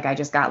that. Like, I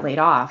just got laid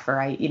off, or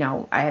I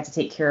have to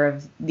take care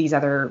of these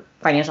other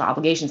financial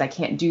obligations. I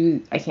can't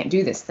do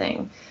this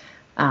thing.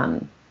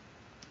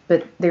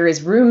 But there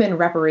is room in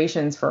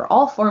reparations for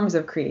all forms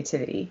of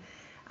creativity.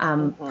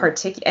 And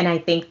I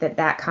think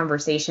that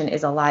conversation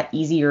is a lot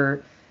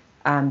easier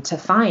to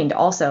find.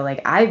 Also,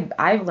 like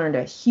I've learned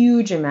a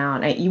huge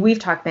amount. We've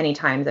talked many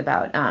times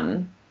about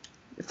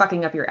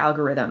fucking up your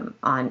algorithm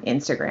on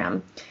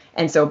Instagram.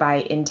 And so by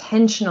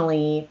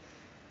intentionally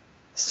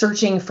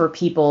searching for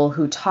people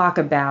who talk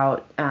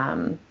about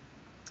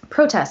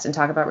protest and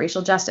talk about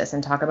racial justice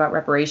and talk about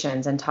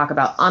reparations and talk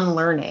about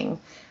unlearning,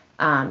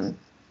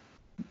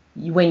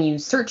 when you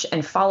search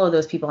and follow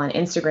those people on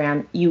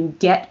Instagram, you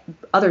get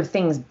other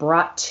things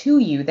brought to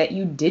you that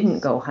you didn't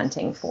go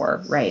hunting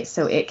for, right?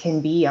 So it can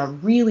be a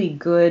really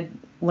good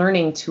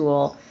learning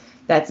tool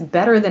that's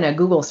better than a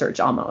Google search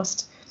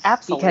almost.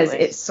 Absolutely. Because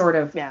it sort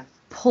of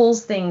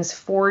pulls things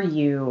for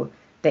you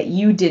that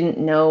you didn't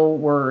know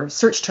were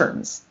search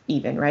terms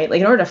even, right?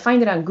 Like in order to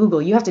find it on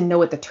Google, you have to know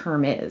what the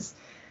term is.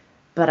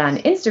 But on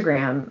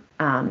Instagram,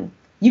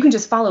 you can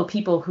just follow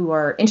people who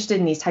are interested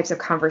in these types of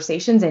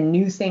conversations, and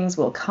new things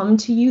will come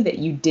to you that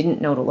you didn't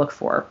know to look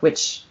for,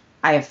 which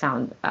I have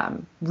found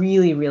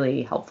really,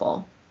 really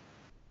helpful.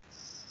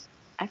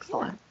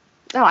 Excellent.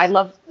 No, I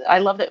love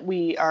that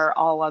we are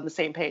all on the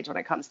same page when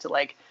it comes to,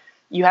 like,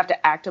 you have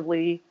to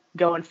actively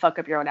go and fuck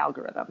up your own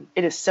algorithm.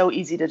 It is so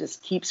easy to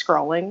just keep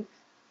scrolling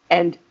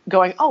and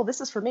going, oh,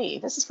 this is for me.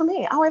 This is for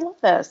me. Oh, I love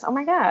this. Oh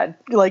my God.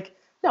 Like,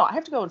 no, I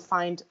have to go and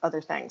find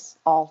other things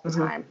all the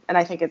time. And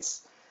I think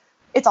it's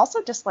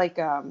also just like,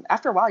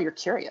 after a while, you're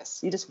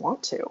curious. You just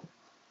want to.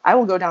 I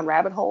will go down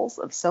rabbit holes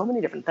of so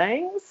many different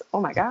things. Oh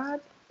my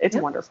God. It's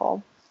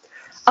wonderful.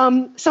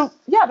 So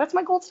yeah, that's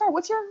my gold star.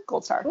 What's your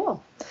gold star?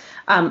 Cool.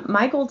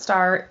 My gold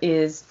star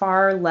is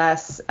far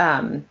less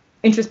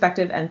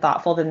introspective and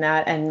thoughtful than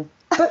that.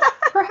 But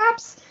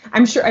perhaps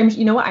now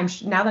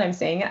that I'm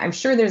saying it, I'm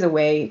sure there's a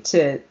way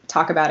to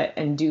talk about it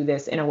and do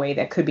this in a way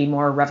that could be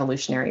more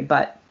revolutionary.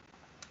 But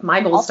my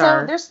gold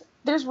star.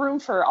 There's room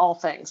for all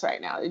things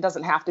right now. It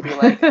doesn't have to be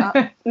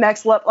like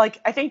next level.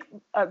 Like, I think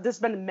there's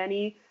been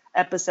many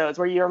episodes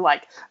where you're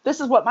like, this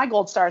is what my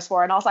gold star is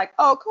for. And I was like,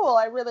 oh, cool.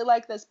 I really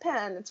like this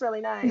pen. It's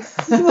really nice.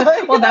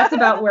 Well, that's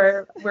about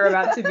where we're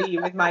about to be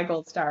with my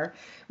gold star,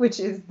 which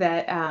is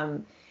that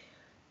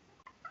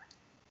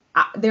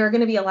there are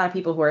going to be a lot of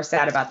people who are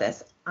sad about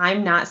this.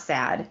 I'm not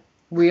sad.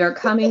 We are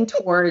coming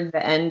toward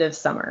the end of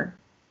summer.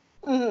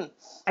 Mm-hmm.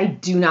 I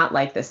do not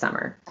like this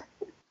summer.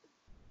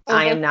 Mm-hmm.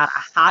 I am not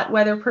a hot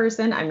weather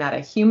person. I'm not a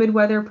humid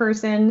weather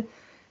person.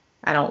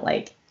 I don't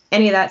like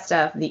any of that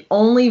stuff. The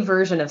only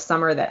version of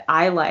summer that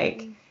I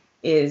like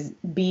is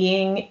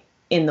being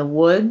in the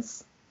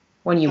woods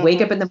when you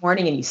wake up in the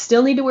morning and you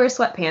still need to wear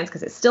sweatpants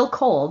because it's still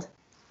cold.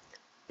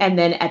 And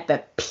then at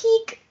the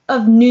peak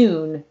of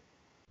noon,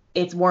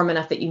 it's warm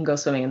enough that you can go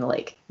swimming in the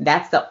lake.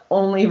 That's the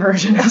only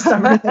version of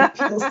summer that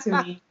appeals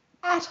to me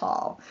at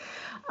all.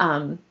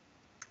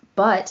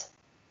 But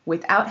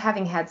without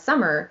having had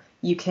summer,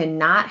 you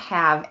cannot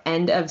have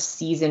end of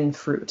season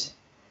fruit.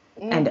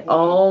 Mm-hmm. And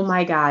oh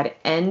my God,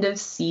 end of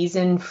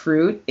season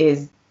fruit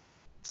is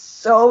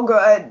so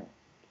good.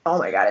 Oh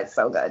my God, it's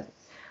so good.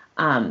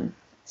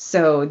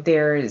 So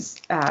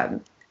there's,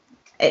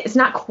 it's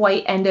not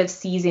quite end of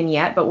season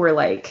yet, but we're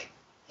like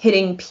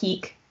hitting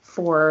peak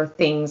for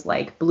things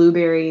like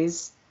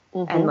blueberries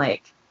and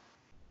like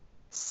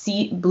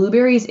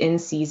blueberries in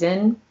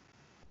season.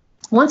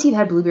 Once you've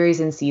had blueberries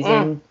in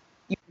season,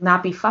 you will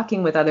not be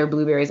fucking with other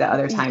blueberries at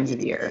other times of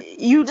the year.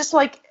 You just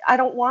like, I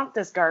don't want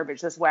this garbage,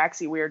 this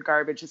waxy, weird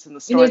garbage that's in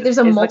the store. There's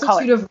a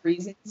multitude of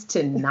reasons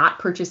to not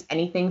purchase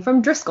anything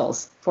from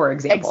Driscoll's, for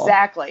example.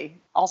 Exactly.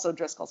 Also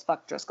Driscoll's.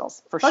 Fuck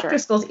Driscoll's, for sure. Fuck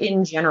Driscoll's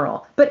in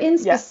general. But in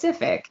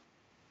specific,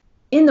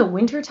 in the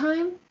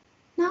wintertime,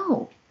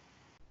 no.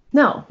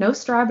 No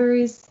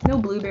strawberries, no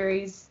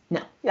blueberries,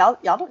 no. Y'all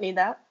don't need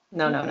that.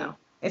 No.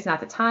 It's not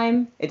the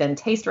time. It doesn't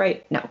taste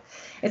right. No.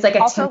 It's like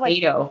a also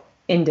tomato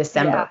in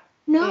December. Yeah.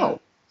 No.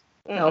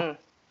 No.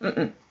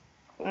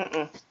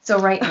 So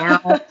right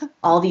now,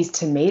 all these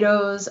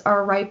tomatoes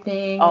are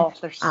ripening. Oh,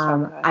 they're so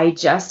good. I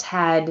just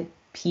had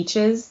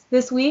peaches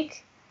this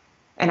week.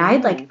 And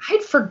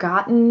I'd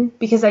forgotten,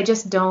 because I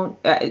just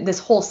don't, this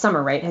whole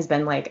summer, right, has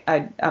been like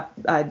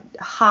a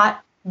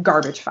hot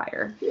garbage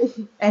fire.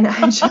 And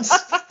I just,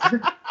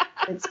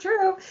 it's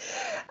true.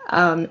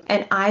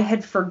 And I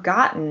had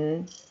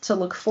forgotten to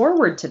look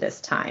forward to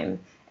this time.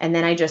 And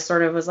then I just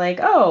sort of was like,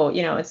 oh,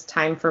 it's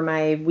time for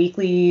my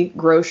weekly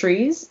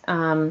groceries.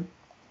 And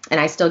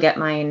I still get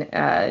mine,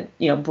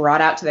 brought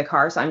out to the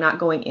car. So I'm not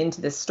going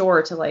into the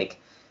store to like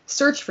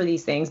search for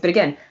these things. But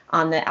again,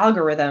 on the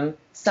algorithm,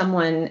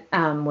 someone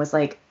was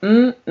like,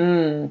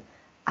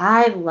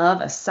 I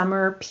love a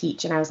summer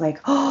peach. And I was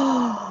like,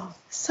 oh,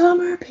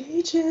 summer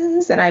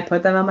peaches. And I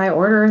put them on my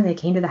order and they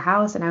came to the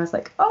house and I was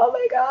like, oh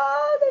my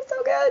God, they're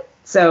so good.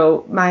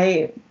 So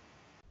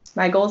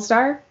my gold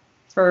star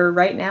for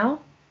right now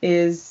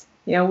is,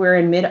 we're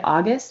in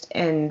mid-August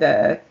and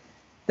the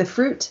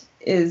fruit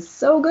is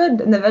so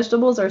good and the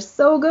vegetables are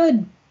so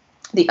good.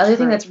 The other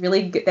thing that's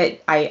really good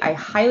that I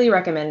highly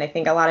recommend, I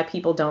think a lot of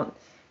people don't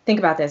think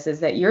about this,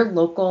 is that your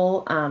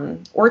local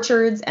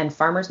orchards and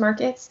farmers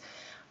markets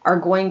are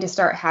going to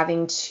start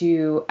having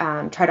to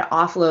try to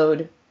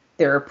offload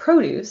their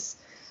produce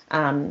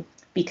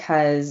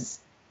because,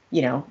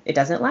 it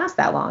doesn't last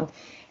that long.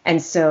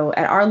 And so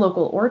at our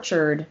local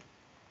orchard,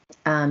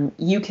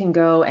 you can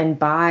go and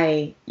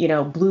buy,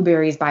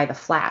 blueberries by the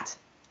flat.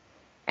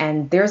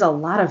 And there's a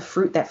lot of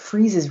fruit that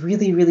freezes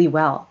really, really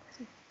well.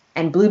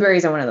 And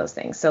blueberries are one of those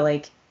things. So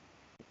like,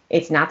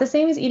 it's not the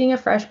same as eating a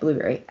fresh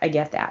blueberry. I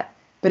get that.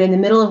 But in the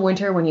middle of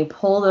winter, when you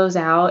pull those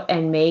out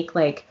and make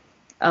like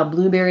a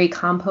blueberry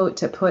compote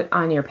to put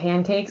on your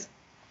pancakes,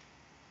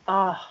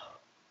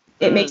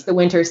 it makes the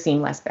winter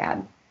seem less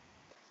bad.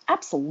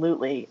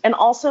 Absolutely. And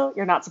also,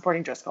 you're not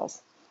supporting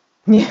Driscoll's.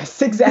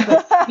 Yes, exactly.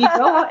 You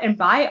go out and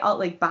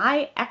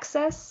buy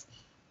excess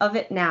of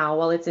it now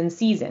while it's in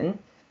season,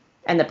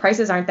 and the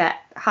prices aren't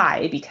that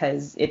high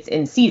because it's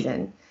in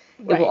season.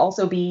 Right. It will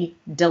also be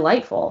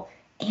delightful.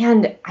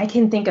 And I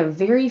can think of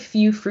very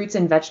few fruits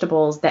and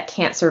vegetables that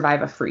can't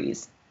survive a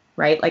freeze,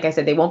 right? Like I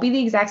said, they won't be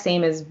the exact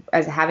same as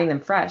having them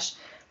fresh,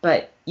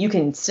 but you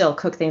can still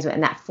cook things with,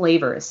 and that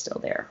flavor is still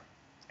there.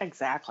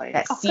 Exactly.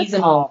 That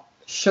seasonal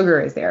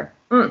sugar is there.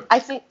 I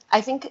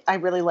think I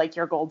really like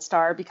your gold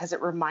star because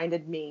it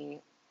reminded me,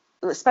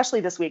 especially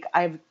this week,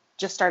 I've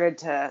just started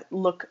to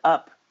look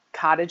up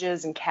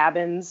cottages and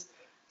cabins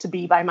to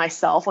be by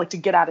myself, like to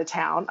get out of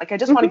town. Like I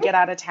just want to get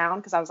out of town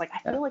because I was like, I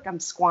feel like I'm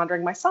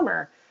squandering my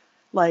summer,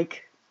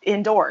 like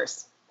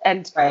indoors.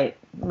 And right.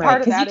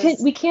 Part of that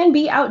is we can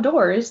be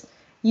outdoors.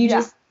 You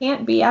just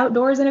can't be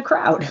outdoors in a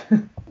crowd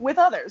with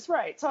others,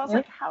 right? So I was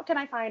like, how can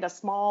I find a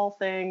small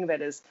thing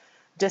that is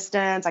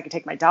distance? I can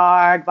take my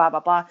dog, blah blah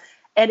blah.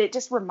 And it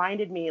just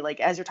reminded me, like,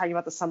 as you're talking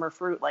about the summer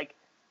fruit, like,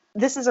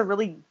 this is a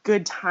really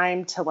good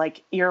time to,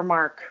 like,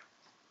 earmark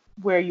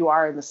where you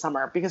are in the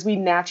summer because we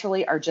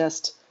naturally are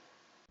just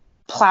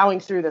plowing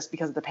through this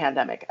because of the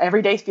pandemic.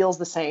 Every day feels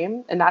the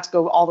same, and not to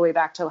go all the way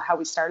back to how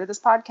we started this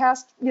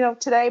podcast,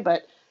 today,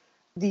 but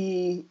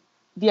the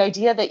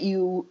idea that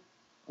you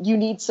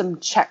need some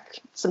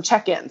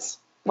check-ins,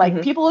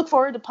 Like people look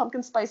forward to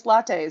pumpkin spice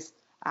lattes.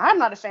 I'm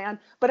not a fan,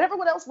 but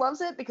everyone else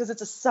loves it because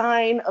it's a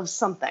sign of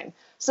something.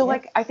 So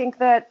like, I think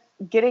that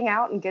getting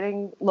out and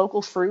getting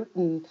local fruit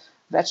and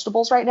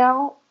vegetables right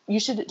now, you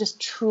should just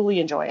truly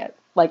enjoy it.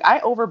 Like I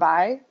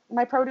overbuy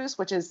my produce,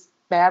 which is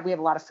bad. We have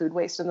a lot of food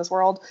waste in this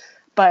world,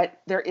 but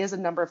there is a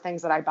number of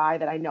things that I buy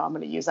that I know I'm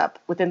going to use up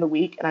within the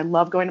week. And I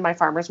love going to my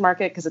farmer's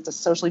market because it's a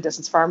socially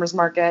distanced farmer's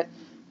market.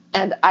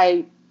 And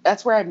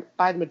that's where I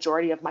buy the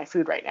majority of my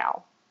food right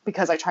now,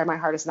 because I try my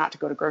hardest not to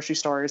go to grocery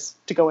stores,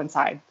 to go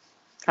inside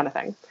kind of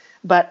thing.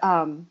 But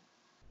I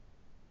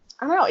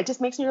don't know, it just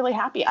makes me really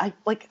happy. I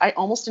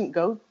almost didn't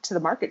go to the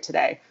market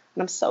today,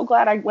 and I'm so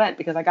glad I went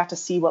because I got to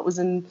see what was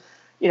in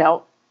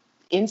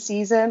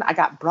season. I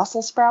got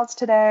Brussels sprouts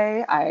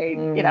today.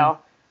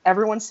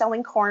 Everyone's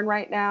selling corn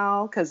right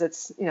now because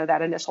it's,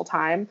 that initial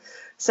time.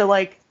 So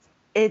like,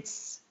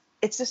 it's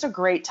just a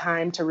great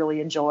time to really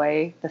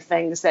enjoy the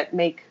things that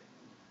make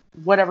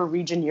whatever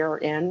region you're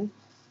in,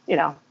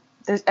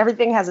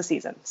 everything has a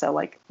season. So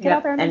like get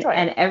out there and enjoy it.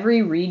 And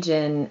every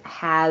region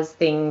has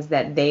things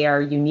that they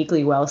are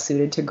uniquely well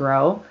suited to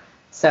grow.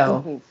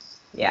 So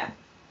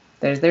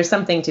there's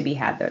something to be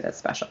had there that's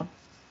special.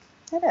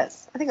 It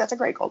is. I think that's a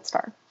great gold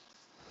star.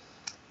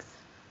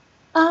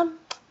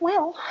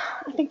 Well,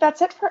 I think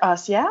that's it for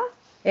us. Yeah,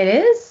 it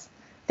is.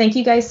 Thank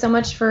you guys so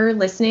much for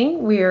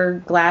listening. We're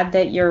glad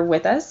that you're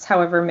with us.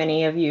 However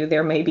many of you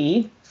there may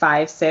be,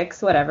 5,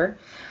 6, whatever.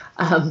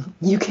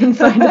 You can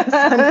find us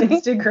on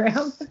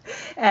Instagram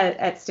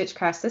at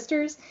Stitchcraft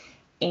Sisters,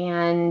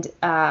 and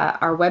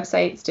our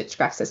website,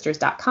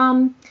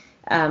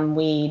 stitchcraftsisters.com.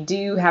 We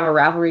do have a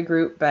Ravelry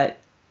group, but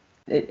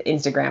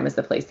Instagram is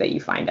the place that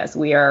you find us.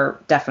 We are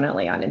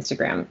definitely on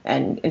Instagram,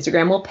 and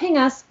Instagram will ping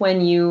us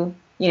when you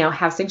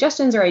have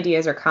suggestions or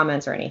ideas or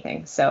comments or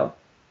anything. So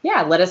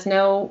yeah, let us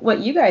know what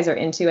you guys are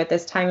into at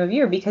this time of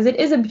year, because it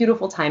is a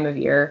beautiful time of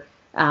year.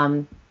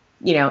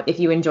 If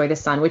you enjoy the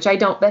sun, which I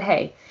don't, but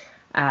hey,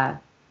 not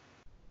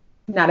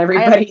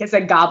everybody is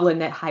a goblin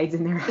that hides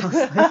in their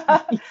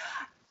house.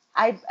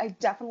 I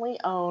definitely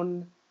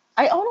own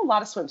a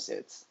lot of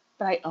swimsuits,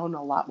 but I own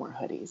a lot more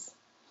hoodies.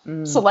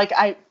 So like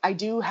I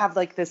do have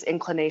like this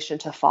inclination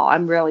to fall.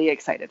 I'm really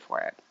excited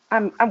for it.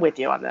 I'm with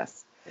you on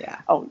this.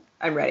 Yeah. Oh,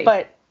 I'm ready.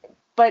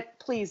 But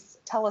please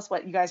tell us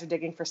what you guys are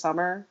digging for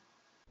summer,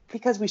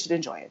 because we should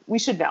enjoy it. We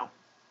should know.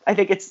 I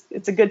think it's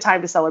a good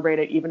time to celebrate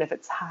it, even if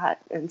it's hot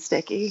and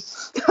sticky.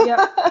 Yep.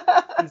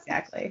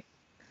 Exactly.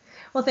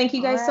 Well, thank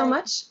you guys so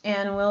much,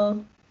 and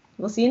we'll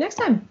see you next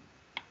time.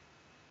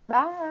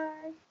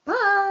 Bye.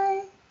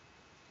 Bye.